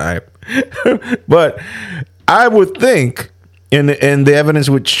lifetime? But I would think, and the evidence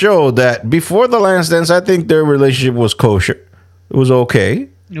would show that before The Last Dance, I think their relationship was kosher. It was okay.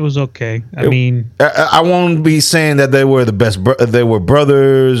 It was okay. I mean, I won't be saying that they were the best. They were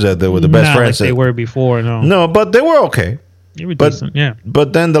brothers. That they were the best friends. Like they were before. No, but they were okay. They were decent. Yeah.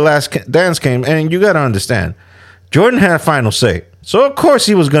 But then The Last Dance came, and you got to understand, Jordan had final say. So of course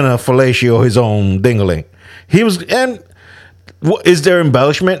he was gonna fellatio his own dingaling. He was, and is there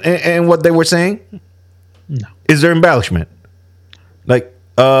embellishment in what they were saying? No. Is there embellishment? Like,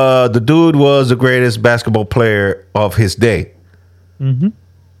 the dude was the greatest basketball player of his day. Mm-hmm.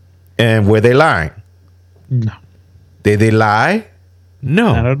 And were they lying? No, Did they lie?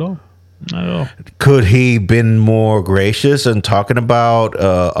 No. not at all. Not at all. Could he been more gracious in talking about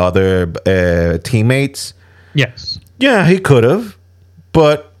other teammates? Yes, Yeah, he could have,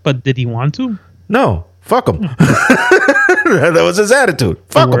 but but did he want to? no. Fuck him. That was his attitude.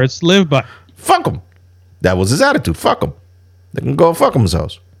 Fuck The him. words live by. Fuck him. That was his attitude. Fuck him. They can go fuck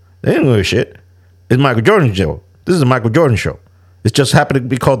themselves. They didn't give a shit. It's Michael Jordan's show. This is a Michael Jordan show. It just happened to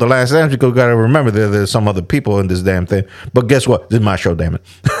be called The Last Dance because you got to remember there's some other people in this damn thing. But guess what? This is my show, damn it.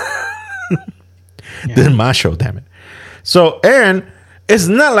 This is my show, damn it. So, Aaron, it's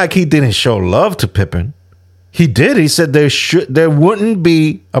not like he didn't show love to Pippen. He did. He said there wouldn't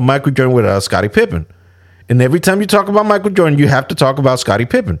be a Michael Jordan without Scottie Pippen. And every time you talk about Michael Jordan, you have to talk about Scottie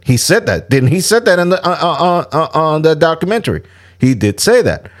Pippen. He said that. Didn't he? Said that in the on the documentary. He did say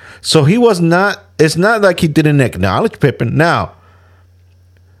that. So he was not. It's not like he didn't acknowledge Pippen. Now,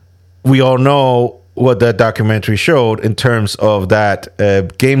 we all know what that documentary showed in terms of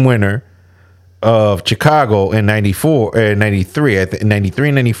that game winner of Chicago in 93,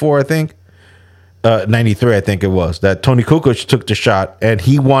 93, 94, I think. 93, I think it was. That Tony Kukoc took the shot, and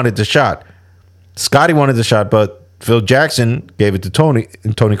he wanted the shot. Scottie wanted the shot, but Phil Jackson gave it to Tony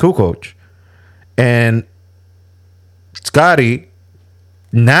Kukoc. And Scottie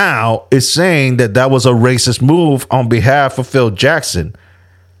now is saying that was a racist move on behalf of Phil Jackson.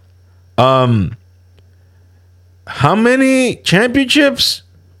 How many championships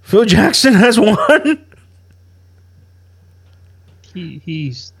Phil Jackson has won? He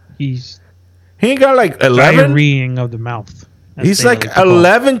He got like 11. diarrheaing of the mouth. as He's they like to call it.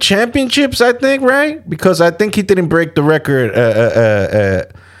 11 championships, I think, right? Because I think he didn't break the record.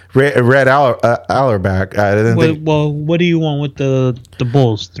 Red Auerbach. I didn't think Well, what do you want with the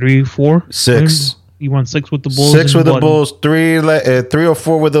Bulls? 3, 4, 6. You want 6 with the Bulls? 6 and with the what? Bulls, 3 or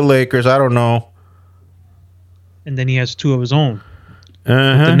 4 with the Lakers. I don't know. And then he has 2 of his own with the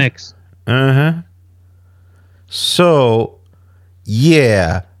Uh-huh. Knicks. Uh-huh. So,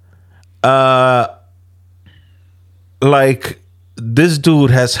 yeah. Like, this dude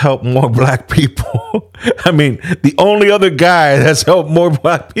has helped more black people. I mean, the only other guy that's helped more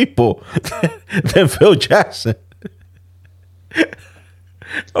black people than Phil Jackson.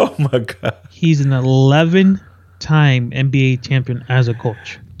 Oh my God. He's an 11-time NBA champion as a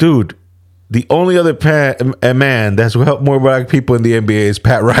coach. Dude, the only other man that's helped more black people in the NBA is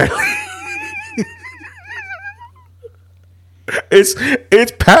Pat Riley. It's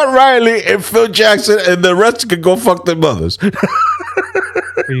Pat Riley and Phil Jackson, and the rest can go fuck their mothers.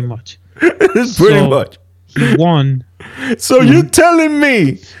 Pretty much. Pretty So- much. He won. So you're telling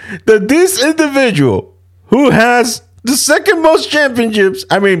me that this individual who has the second most championships,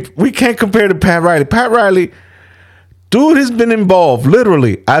 I mean, we can't compare to Pat Riley. Pat Riley, dude has been involved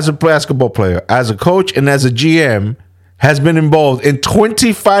literally as a basketball player, as a coach, and as a GM, has been involved in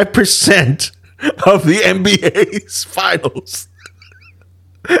 25% of the NBA's finals.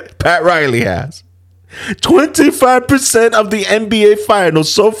 Pat Riley has. 25% of the NBA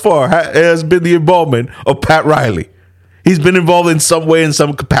finals so far has been the involvement of Pat Riley. He's been involved in some way, in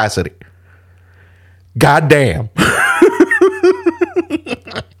some capacity. God damn.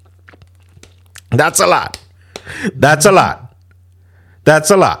 That's a lot. That's a lot.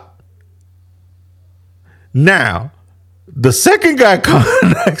 That's a lot. Now, the second guy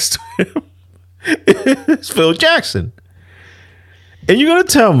coming next to him is Phil Jackson. And you're going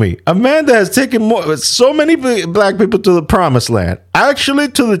to tell me a man that has taken so many black people to the promised land, actually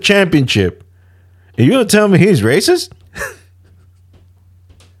to the championship, and you're going to tell me he's racist?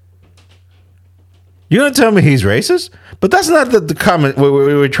 You're going to tell me he's racist? But that's not the comment we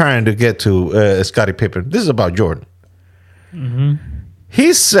were trying to get to, Scottie Pippen. This is about Jordan. Mm-hmm.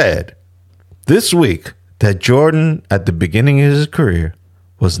 He said this week that Jordan, at the beginning of his career,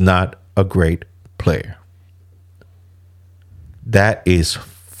 was not a great player. That is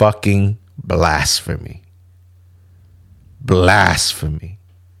fucking blasphemy. Blasphemy.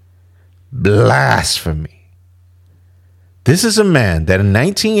 Blasphemy. This is a man that in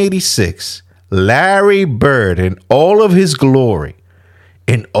 1986, Larry Bird, in all of his glory,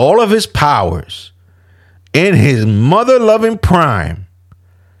 in all of his powers, in his mother-loving prime,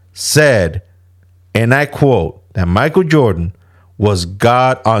 said, and I quote, that Michael Jordan was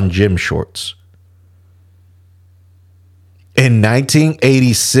God on gym shorts. In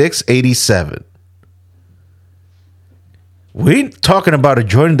 1986, 87. We're talking about a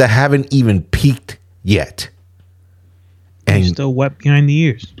Jordan that haven't even peaked yet. And He's still wet behind the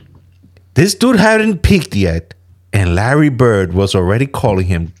ears. this dude hadn't peaked yet, and Larry Bird was already calling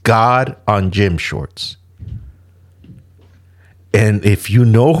him God on gym shorts. And if you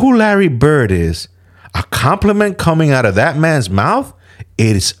know who Larry Bird is, A compliment coming out of that man's mouth,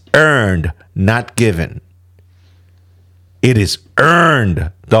 it is earned, not given. It is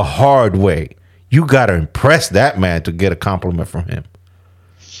earned the hard way. You got to impress that man to get a compliment from him.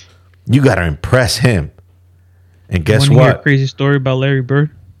 You got to impress him. And guess Wanna hear a what? crazy story about Larry Bird,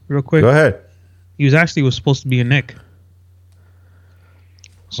 real quick. Go ahead. He was supposed to be a Knick.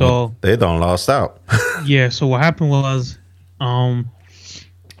 So Well, they done lost out. yeah. So what happened was,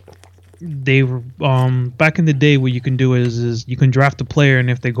 they were back in the day. What you can do is you can draft a player, and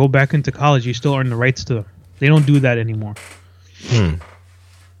if they go back into college, you still earn the rights to them. They don't do that anymore.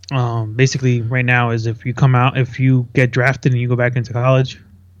 Basically, right now is if you get drafted and you go back into college,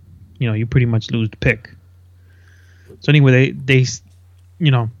 you pretty much lose the pick. So anyway, they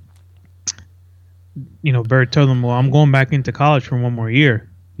Bird told them, well, I'm going back into college for one more year.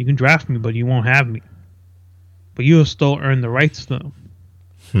 You can draft me, but you won't have me. But you'll still earn the rights to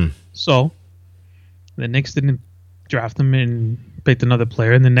them. So the Knicks didn't draft him and picked another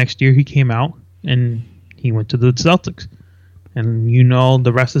player. And the next year he came out and he went to the Celtics. And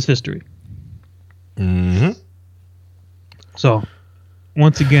the rest is history. Mm-hmm. So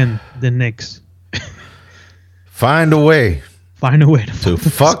once again, the Knicks Find a way find a way to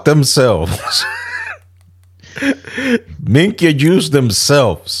fuck themselves. Mink your juice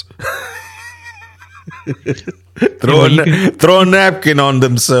themselves. Throw a napkin on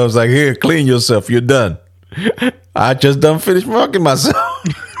themselves. Like, here, clean yourself. You're done. I just done finished fucking myself.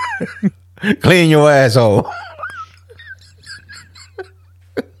 Clean your asshole.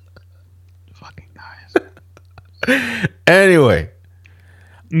 fucking guys. Anyway,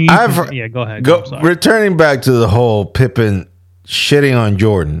 Go ahead. I'm sorry. returning back to the whole Pippen shitting on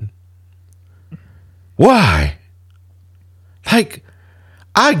Jordan. Why? Like,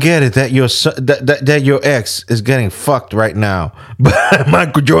 I get it that that your ex is getting fucked right now by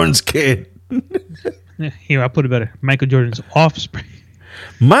Michael Jordan's kid. Here, I put it better. Michael Jordan's offspring.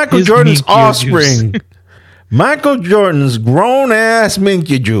 Michael His Jordan's Minky offspring. juice. Michael Jordan's grown ass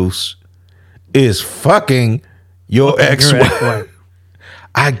Minky Juice is fucking your ex-wife. ex-wife.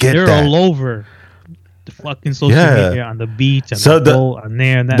 I get They're that. all over the fucking social Yeah. media, on the beach, on So the the- boat, on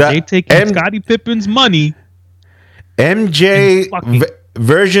there and that. the They taking Scottie Pippen's money. MJ Fucking-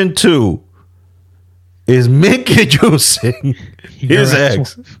 version 2 is Minky Juicing his Your ex.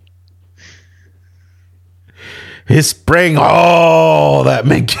 ex-wife. He's spraying all that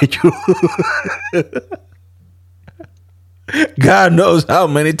Minky Juice. God knows how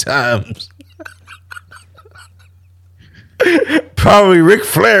many times. Probably Ric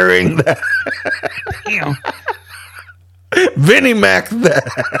Flairing that. Damn. Vinnie Mac that.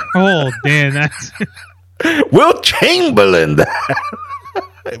 Oh, damn. That's Will Chamberlain that.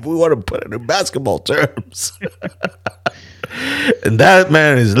 If we want to put it in basketball terms. And that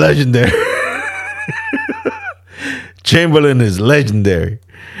man is legendary. Chamberlain is legendary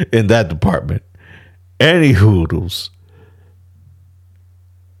in that department. Any hoodles.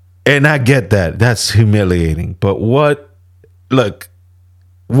 And I get that. That's humiliating. But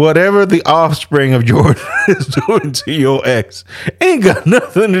whatever the offspring of Jordan is doing to your ex ain't got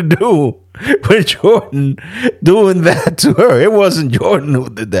nothing to do with Jordan doing that to her. It wasn't Jordan who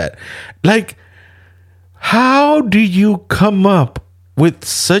did that. Like, how do you come up with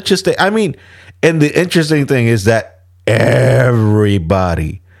such a state? I mean, and the interesting thing is that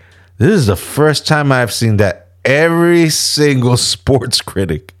everybody, this is the first time I've seen that every single sports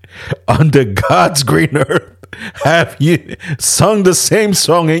critic under God's green earth have you sung the same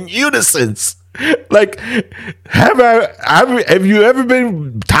song in unison. Like, have you ever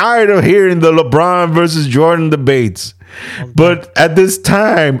been tired of hearing the LeBron versus Jordan debates? But at this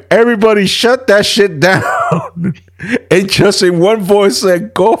time, everybody shut that shit down and just in one voice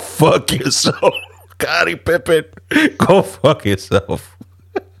said, "Go fuck yourself, Scottie Pippen. Go fuck yourself.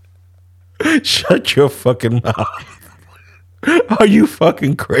 Shut your fucking mouth." Are you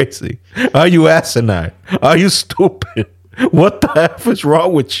fucking crazy? Are you asinine? Are you stupid? What the F is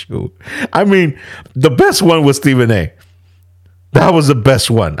wrong with you? I mean, the best one was Stephen A. That was the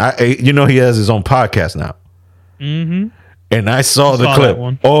best one. He has his own podcast now. mm-hmm. And I saw the Saw clip. that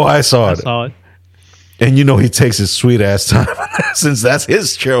one. Oh, I saw I it. saw it. And he takes his sweet ass time. Since that's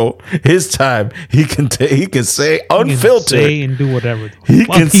his show, his time, he can say unfiltered. He can say and do whatever. He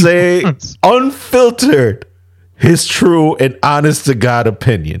can say wants. unfiltered his true and honest to God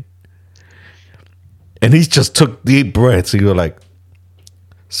opinion. And he just took deep breaths. He was like,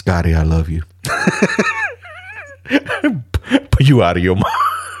 "Scotty, I love you." But you out of your mind.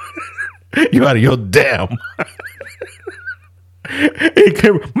 You out of your damn. He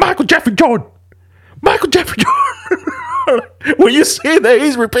came, Michael Jeffrey Jordan. when you see that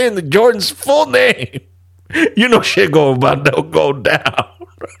he's repeating the Jordan's full name, you know shit about to go down.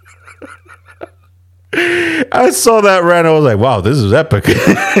 I saw that rant. I was like, wow, this is epic.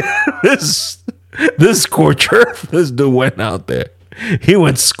 this scorch earth. This dude went out there. He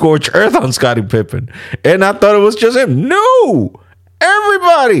went scorch earth on Scottie Pippen. And I thought it was just him. No!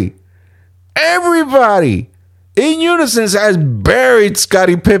 Everybody in unison has buried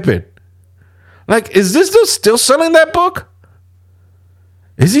Scottie Pippen. Like, is this dude still selling that book?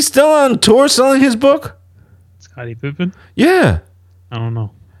 Is he still on tour selling his book? Scottie Pippen? Yeah. I don't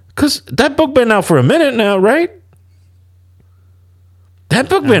know. Because that book been out for a minute now, right? That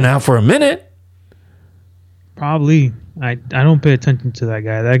book been out for a minute. Probably. I don't pay attention to that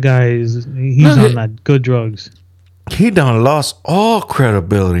guy. That guy he's on that good drugs. He done lost all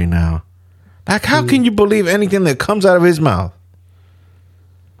credibility now. Like, how can you believe anything that comes out of his mouth?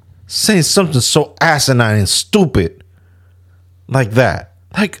 Saying something so asinine and stupid like that.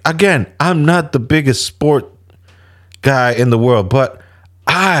 Like, again, I'm not the biggest sport guy in the world, but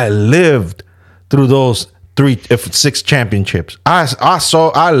I lived through those 6 championships.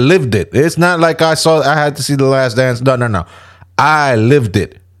 I lived it. It's not like I had to see The Last Dance. No. I lived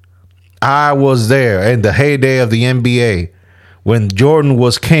it. I was there in the heyday of the NBA when Jordan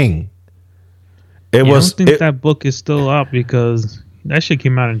was king. I don't think that book is still up because that shit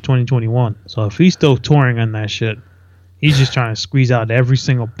came out in 2021. So if he's still touring on that shit, he's just trying to squeeze out every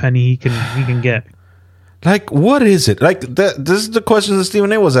single penny he can get. Like, what is it? Like, this is the question that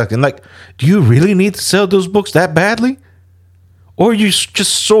Stephen A was asking. Like, do you really need to sell those books that badly? Or are you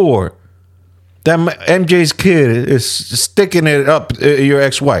just sore that MJ's kid is sticking it up your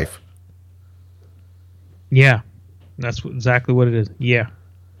ex-wife? Yeah, that's exactly what it is. Yeah.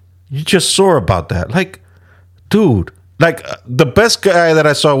 You're just sore about that. Like, dude, like, the best guy that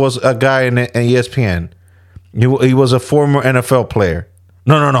I saw was a guy in ESPN. He was a former NFL player.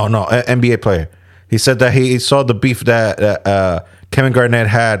 No, NBA player. He said that he saw the beef that Kevin Garnett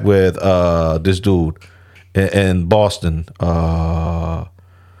had with this dude in Boston. Then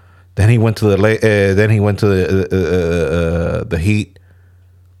he went to the Heat.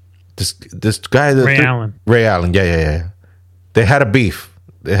 This guy, Ray Allen. Yeah. They had a beef.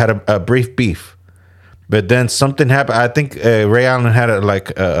 They had a brief beef, but then something happened. I think Ray Allen had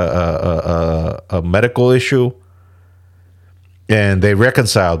a medical issue. And they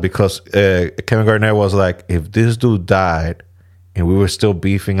reconciled because Kevin Garnett was like, if this dude died and we were still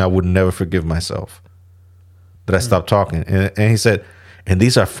beefing, I would never forgive myself that I stopped talking. And he said, and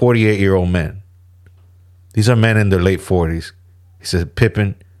these are 48-year-old men. These are men in their late 40s. He said,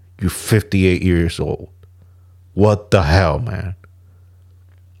 Pippen, you're 58 years old. What the hell, man?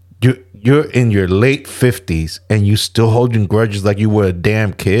 You're in your late 50s and you still holding grudges like you were a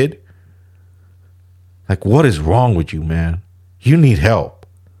damn kid? Like, what is wrong with you, man? You need help.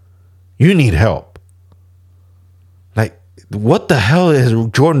 Like, what the hell has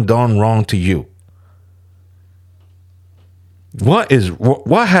Jordan done wrong to you? What has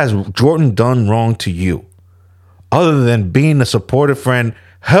Jordan done wrong to you? Other than being a supportive friend,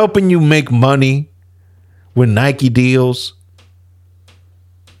 helping you make money with Nike deals,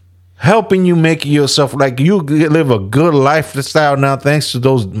 helping you make yourself, like, you live a good lifestyle now thanks to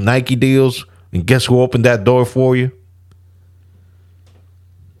those Nike deals. And guess who opened that door for you?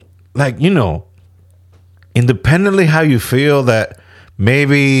 Like, independently how you feel that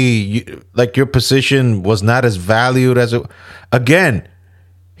maybe your position was not as valued as it. Again,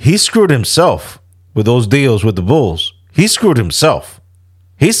 he screwed himself with those deals with the Bulls. He screwed himself.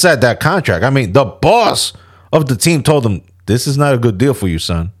 He signed that contract. I mean, the boss of the team told him, this is not a good deal for you,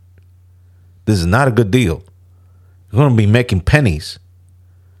 son. This is not a good deal. You're going to be making pennies.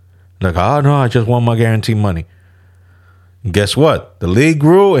 Like, oh, no, I just want my guaranteed money. And guess what? The league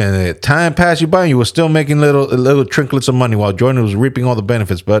grew and time passed you by and you were still making little trinklets of money while Jordan was reaping all the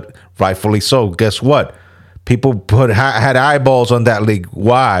benefits, but rightfully so. Guess what? People had eyeballs on that league.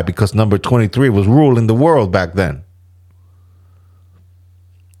 Why? Because number 23 was ruling the world back then.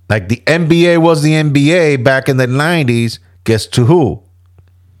 Like, the NBA was the NBA back in the 90s. Guess to who?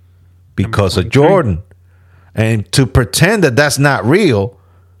 Because of Jordan. And to pretend that that's not real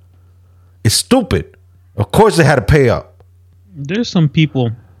is stupid. Of course they had to pay up. There's some people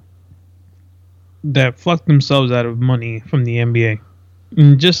that fuck themselves out of money from the NBA.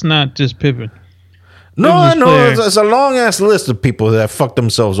 And not just Pippen. No, I know. It's a long ass list of people that fucked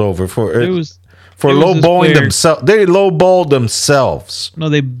themselves over for lowballing themselves. They lowballed themselves. No,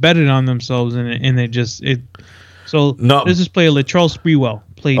 they betted on themselves and they just it. So let's just play Latrell Sprewell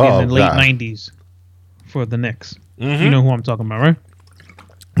played in the late 90s for the Knicks. Mm-hmm. You know who I'm talking about, right?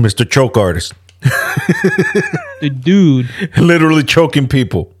 Mr. Choke Artist. The dude, Literally choking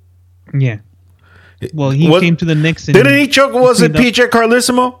people. yeah. Well, he What- came to the Knicks. And Didn't he choke? Was it cleaned up- PJ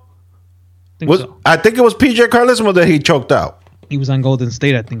Carlissimo? think so. I think it was PJ Carlissimo that he choked out. He was on Golden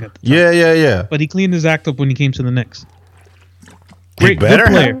State, I think, at the time. Yeah. But he cleaned his act up when he came to the Knicks. He Great, better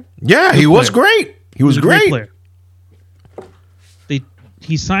good player. have. Yeah, Good he was player. great. He was He's a great great. player.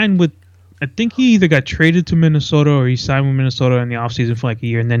 He signed with, I think he either got traded to Minnesota or he signed with Minnesota in the offseason for like a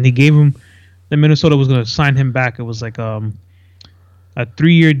year. And then they gave him, the Minnesota was going to sign him back. It was like a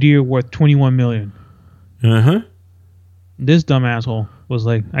 3-year deal worth $21 million. Uh-huh. This dumb asshole was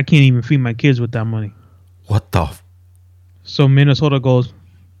like, I can't even feed my kids with that money. What the? So Minnesota goes,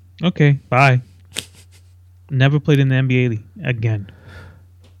 okay, bye. Never played in the NBA league again.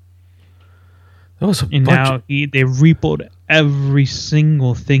 That was a And bunch now of, they repoed every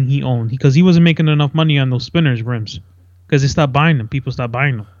single thing he owned because he wasn't making enough money on those spinners rims because they stopped buying them. People stopped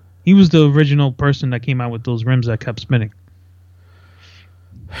buying them. He was the original person that came out with those rims that kept spinning.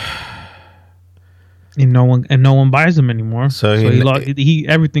 And no one buys them anymore. So So he- he lost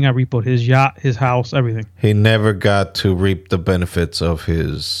everything I repoed, his yacht, his house, everything. he never got to reap the benefits of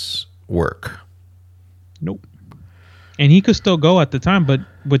his work. Nope. And he could still go at the time, but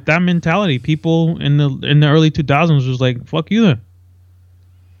with that mentality, people in the early 2000s was like, "Fuck you then."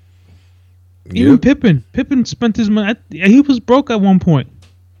 Even Pippen spent his money. He was broke at one point.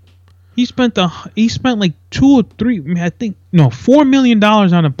 He spent like $4 million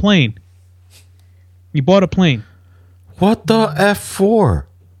on a plane. He bought a plane. What the F for?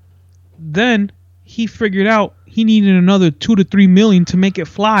 Then he figured out he needed another 2 to 3 million to make it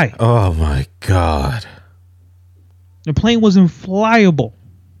fly. Oh my God. The plane wasn't flyable.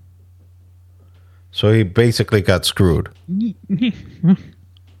 So he basically got screwed. He didn't do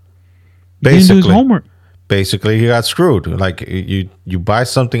his Basically. homework. Basically, he got screwed. Like you buy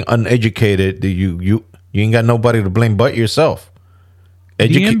something uneducated, you ain't got nobody to blame but yourself. The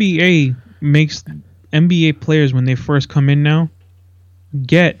NBA makes NBA players when they first come in now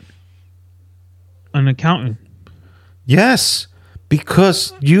get an accountant. Yes,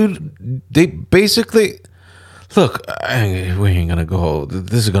 because they basically look. We ain't gonna go.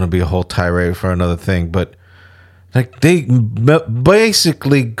 This is gonna be a whole tirade for another thing, but like they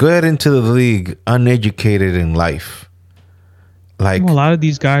basically get into the league uneducated in life. Like Well, a lot of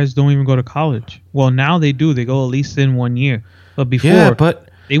these guys don't even go to college. Well, now they do. They go at least in 1 year. But before, yeah, but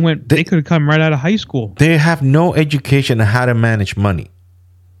they could have come right out of high school. they have no education on how to manage money.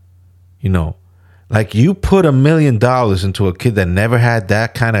 You know, like you put $1 million into a kid that never had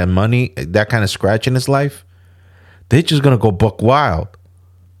that kind of money, that kind of scratch in his life, they're just gonna go buck wild.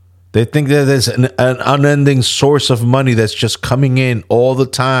 They think that there's an unending source of money that's just coming in all the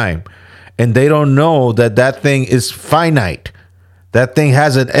time, and they don't know that thing is finite. That thing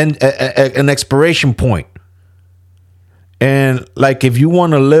has an expiration point. And like if you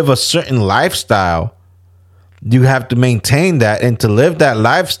want to live a certain lifestyle, you have to maintain that, and to live that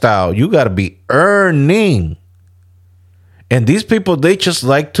lifestyle, you got to be earning. And these people, they just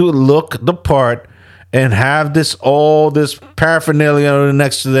like to look the part and have all this paraphernalia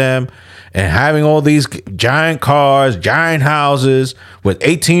next to them, and having all these giant cars, giant houses with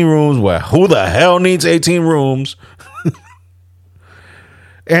 18 rooms. Where who the hell needs 18 rooms?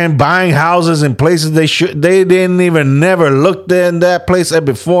 And buying houses in places they didn't even never looked in that place at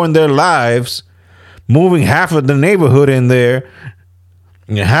before in their lives. Moving half of the neighborhood in there,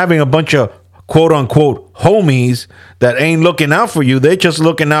 and having a bunch of quote unquote homies that ain't looking out for you. They're just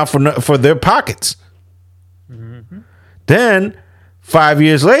looking out for their pockets. Mm-hmm. Then 5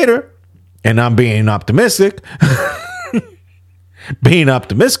 years later, and I'm being optimistic,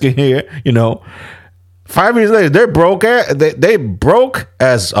 here, you know. 5 years later, they're broke. They broke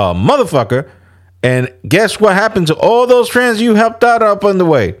as a motherfucker. And guess what happened to all those friends you helped out up on the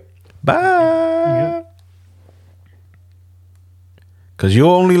way? Bye. Because you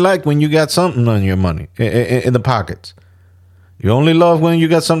only like when you got something on your money in the pockets. You only love when you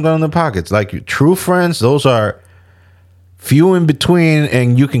got something in the pockets. Like your true friends, those are few in between,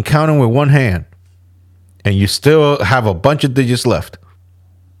 and you can count them with one hand. And you still have a bunch of digits left.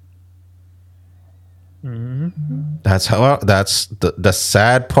 Mm-hmm. That's the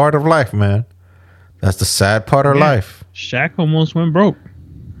sad part of life, man. That's the sad part of life. Shaq almost went broke.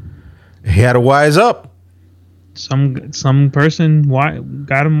 He had to wise up. Some person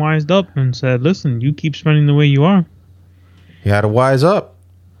got him wised up and said, "Listen, you keep spending the way you are." He had to wise up.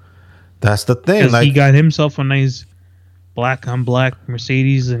 That's the thing. Because Like he got himself a nice black on black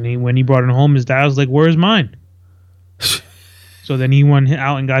Mercedes, and when he brought it home, his dad was like, "Where's mine?" So then he went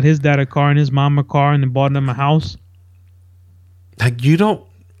out and got his dad a car and his mom a car, and then bought them a house. you don't.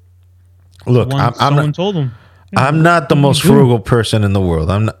 Look, Someone told him. I'm not the most frugal person in the world.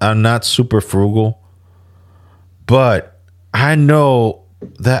 I'm not super frugal, but I know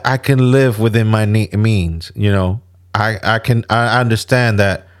that I can live within my means. You know, I understand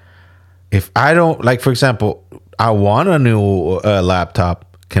that if I don't, like, for example, I want a new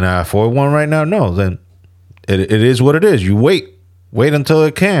laptop. Can I afford one right now? No. Then it is what it is. You wait until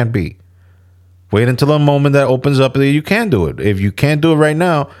it can be. Wait until the moment that opens up that you can do it. If you can't do it right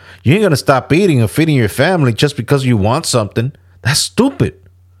now, you ain't gonna stop eating or feeding your family just because you want something. That's stupid.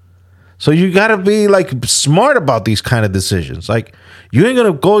 So you gotta be like smart about these kind of decisions. Like, you ain't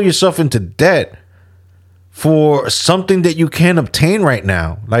gonna go yourself into debt for something that you can't obtain right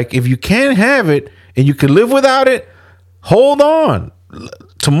now. Like, if you can't have it and you can live without it, hold on.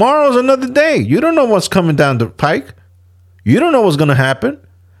 Tomorrow's another day. You don't know what's coming down the pike. You don't know what's gonna happen.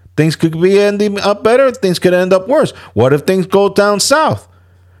 Things could be ending up better. Things could end up worse. What if things go down south?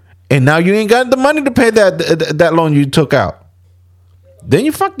 And now you ain't got the money to pay that loan you took out. Then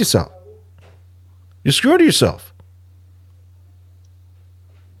you fucked yourself. You screwed yourself.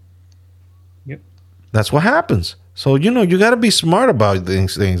 Yep. That's what happens. So, you know, you got to be smart about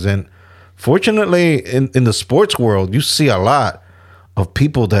these things. And fortunately, in the sports world, you see a lot of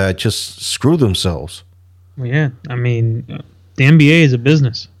people that just screw themselves. Well, yeah. I mean, the NBA is a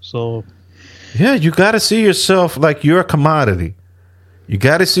business. So, yeah, you got to see yourself like you're a commodity. You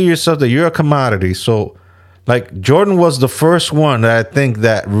got to see yourself that you're a commodity. So, like, Jordan was the first one that I think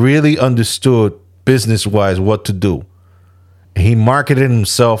that really understood business-wise what to do. And he marketed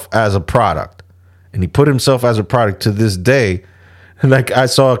himself as a product. And he put himself as a product to this day. Like, I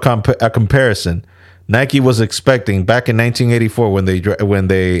saw a comparison. Nike was expecting back in 1984 when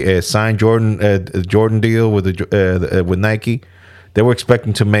they signed Jordan deal with Nike, they were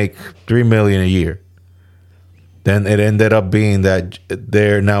expecting to make $3 million a year. Then it ended up being that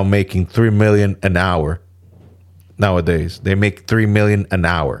they're now making $3 million an hour. Nowadays, they make $3 million an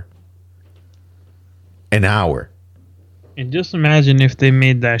hour. An hour. And just imagine if they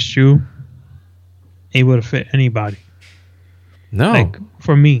made that shoe able to fit anybody. No, like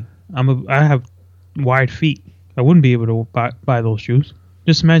for me, I have wide feet. I wouldn't be able to buy those shoes.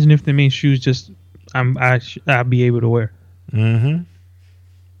 Just imagine if they made shoes I'd be able to wear. Mm-hmm.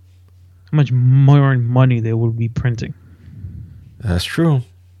 How much more money they would be printing. That's true.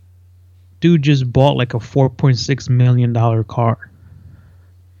 Dude just bought like a $4.6 million car.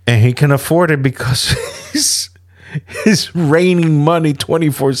 And he can afford it because he's raining money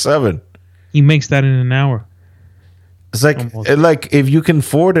 24/7. He makes that in an hour. It's like if you can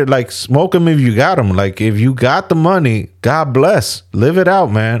afford it, like, smoke them if you got them. Like, if you got the money, God bless. Live it out,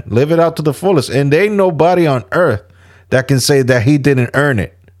 man. Live it out to the fullest. And there ain't nobody on earth that can say that he didn't earn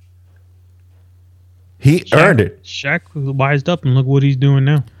it. He earned it. Shaq wised up and look what he's doing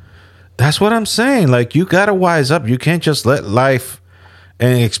now. That's what I'm saying. Like, you got to wise up. You can't just let life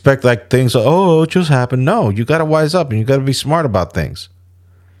and expect like things, it just happened. No, you got to wise up and you got to be smart about things.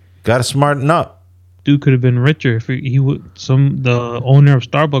 Got to smarten up. Dude could have been richer if he would. The owner of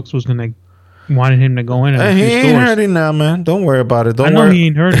Starbucks was gonna wanted him to go in. And he ain't hurting now, man. Don't worry about it. I know he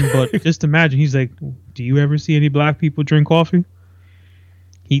ain't hurting, but just imagine he's like, "Do you ever see any black people drink coffee?"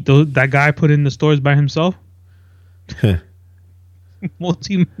 That guy put in the stores by himself.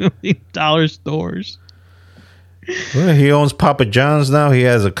 Multi-million-dollar stores. Well, he owns Papa John's now. He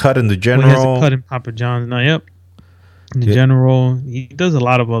has a cut in the General. He has a cut in Papa John's now. Yep. The General, he does a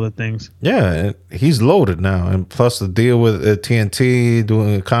lot of other things. Yeah, he's loaded now, and plus the deal with TNT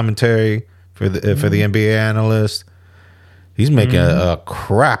doing a commentary for the NBA analyst. He's making a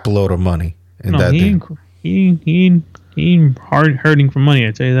crap load of money in that deal. He ain't hurting for money.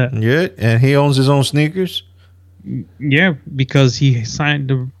 I tell you that. Yeah, and he owns his own sneakers. Yeah, because he was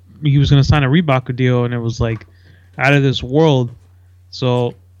going to sign a Reebok deal, and it was like out of this world.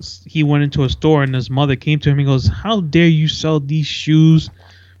 So he went into a store and his mother came to him and goes, "How dare you sell these shoes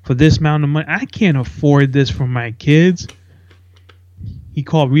for this amount of money? I can't afford this for my kids." He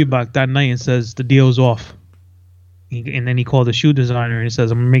called Reebok that night and says the deal's off. And then he called the shoe designer and he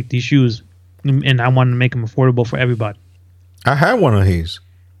says, "I'm going to make these shoes and I want to make them affordable for everybody." I had one of these.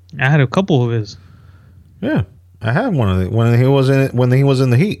 I had a couple of his. Yeah, I had one of them when he was in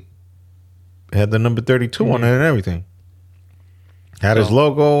the Heat. It had the number 32 on it and everything. Had his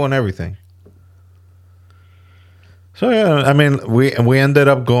logo and everything. So yeah, I mean, we ended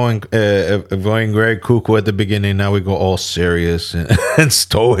up going Greg Cuckoo at the beginning. Now we go all serious and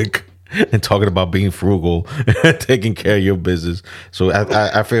stoic and talking about being frugal and taking care of your business. So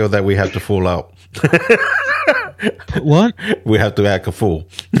I feel that we have to fool out. What? We have to act a fool.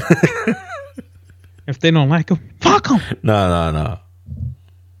 If they don't like him, fuck them. No.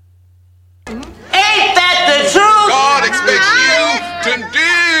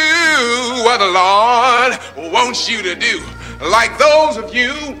 the Lord wants you to do. Like those of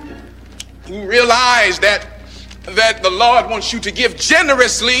you who realize that the Lord wants you to give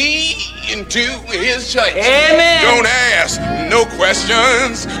generously into his church. Amen. Don't ask no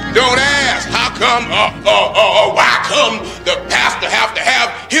questions. Don't ask how come, why come the pastor have to have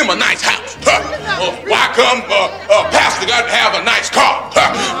him a nice house? Why come pastor got to have a nice car?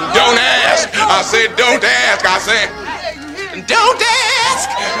 Don't ask. I said don't ask. I said don't ask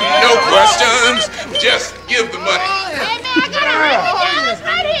no questions. Just give the money.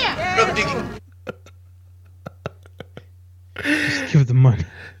 Brother Dickie. Just give the money.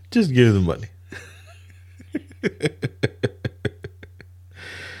 Just give the money.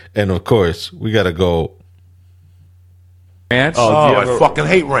 And of course, we gotta go. Ranch? Oh, I fucking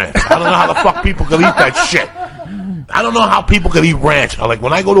hate ranch. I don't know how the fuck people could eat that shit. I don't know how people could eat ranch. Like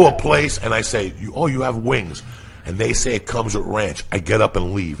when I go to a place and I say, you have wings, and they say it comes with ranch, I get up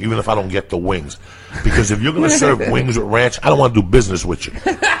and leave, even if I don't get the wings. Because if you're going to serve wings with ranch, I don't want to do business with you.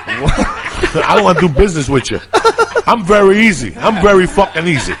 I don't want to do business with you. I'm very easy. I'm very fucking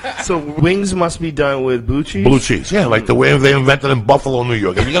easy. So wings must be done with blue cheese? Blue cheese, yeah, like the way they invented in Buffalo, New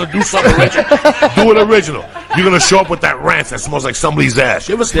York. If you're going to do something original, do it original. You're going to show up with that ranch that smells like somebody's ass.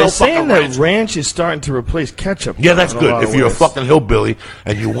 You ever smell They're saying fucking that ranch? ranch is starting to replace ketchup. Yeah, that's good. If you're a fucking hillbilly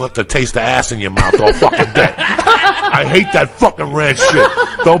and you want to taste the ass in your mouth all fucking day. I hate that fucking ranch shit.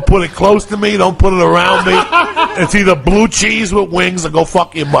 Don't put it close to me. Don't put it around me. It's either blue cheese with wings or go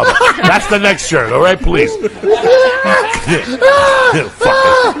fuck your mother. That's the next shirt, all right, please.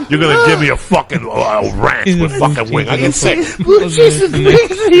 Fucking, you're going to give me a fucking ranch with fucking wing. I get sick. Blue cheese with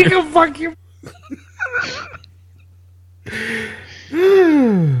wings so you can fuck your...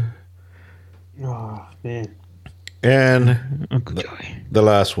 Oh, man. And Uncle Joey. the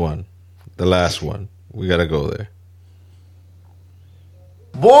last one. We gotta go there.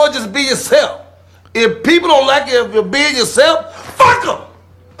 Boy, just be yourself. If people don't like it if you're being yourself, fuck them.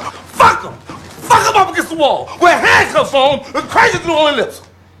 Fuck them. Fuck them up against the wall. Wear handcuffs on and crazy through on their lips.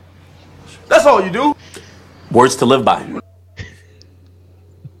 That's all you do. Words to live by.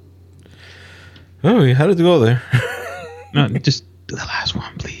 Oh, how did it go there? No, just do the last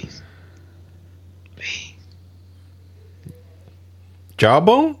one, please. Please.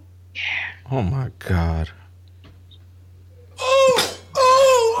 Jawbone? Yeah. Oh my God. Oh,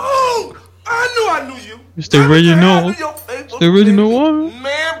 I knew you. It's the original. It's the original one.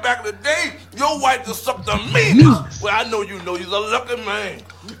 Man, back in the day, your wife just sucked on me. Well, I know you're a lucky man.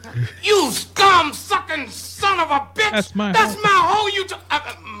 You scum-sucking son of a bitch. That's my hoe you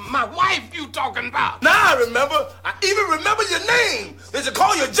my wife you talking about. Now I remember. I even remember your name. They should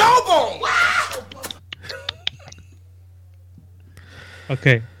call you Jawbone.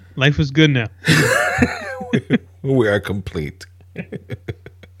 Okay. Life is good now. We are complete.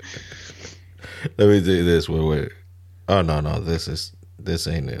 Let me do this. Wait. Oh no, this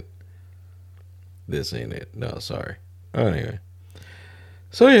ain't it. This ain't it. No, sorry. Anyway.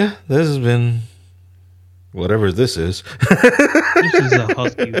 So yeah, this has been whatever this is. This is a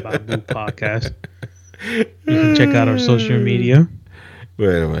Husky Babu podcast. You can check out our social media.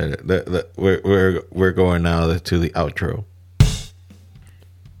 Wait a minute. We're going now to the outro.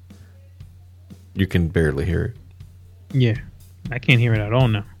 You can barely hear it. Yeah. I can't hear it at all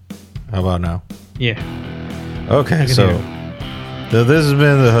now. How about now? Yeah. Okay, so this has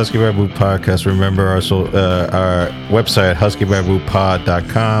been the Husky Babu podcast. Remember our website,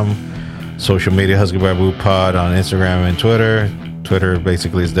 huskybaboopod.com. Social media, Husky Babu Pod on Instagram and Twitter. Twitter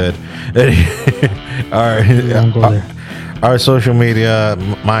basically is dead. Our social media,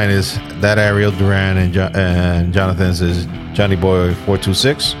 mine is that Ariel Duran, and Jonathan's is Johnny Boy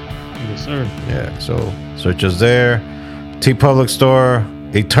 426. Yes, sir. Yeah, so search us there. T Public Store,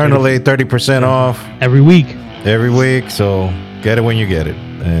 eternally 30% off every week. So get it when you get it.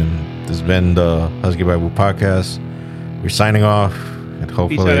 And this has been the Husky Babu podcast. We're signing off, and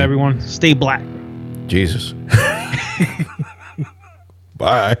hopefully, peace out, everyone. Stay black. Jesus.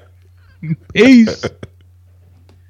 Bye. Peace.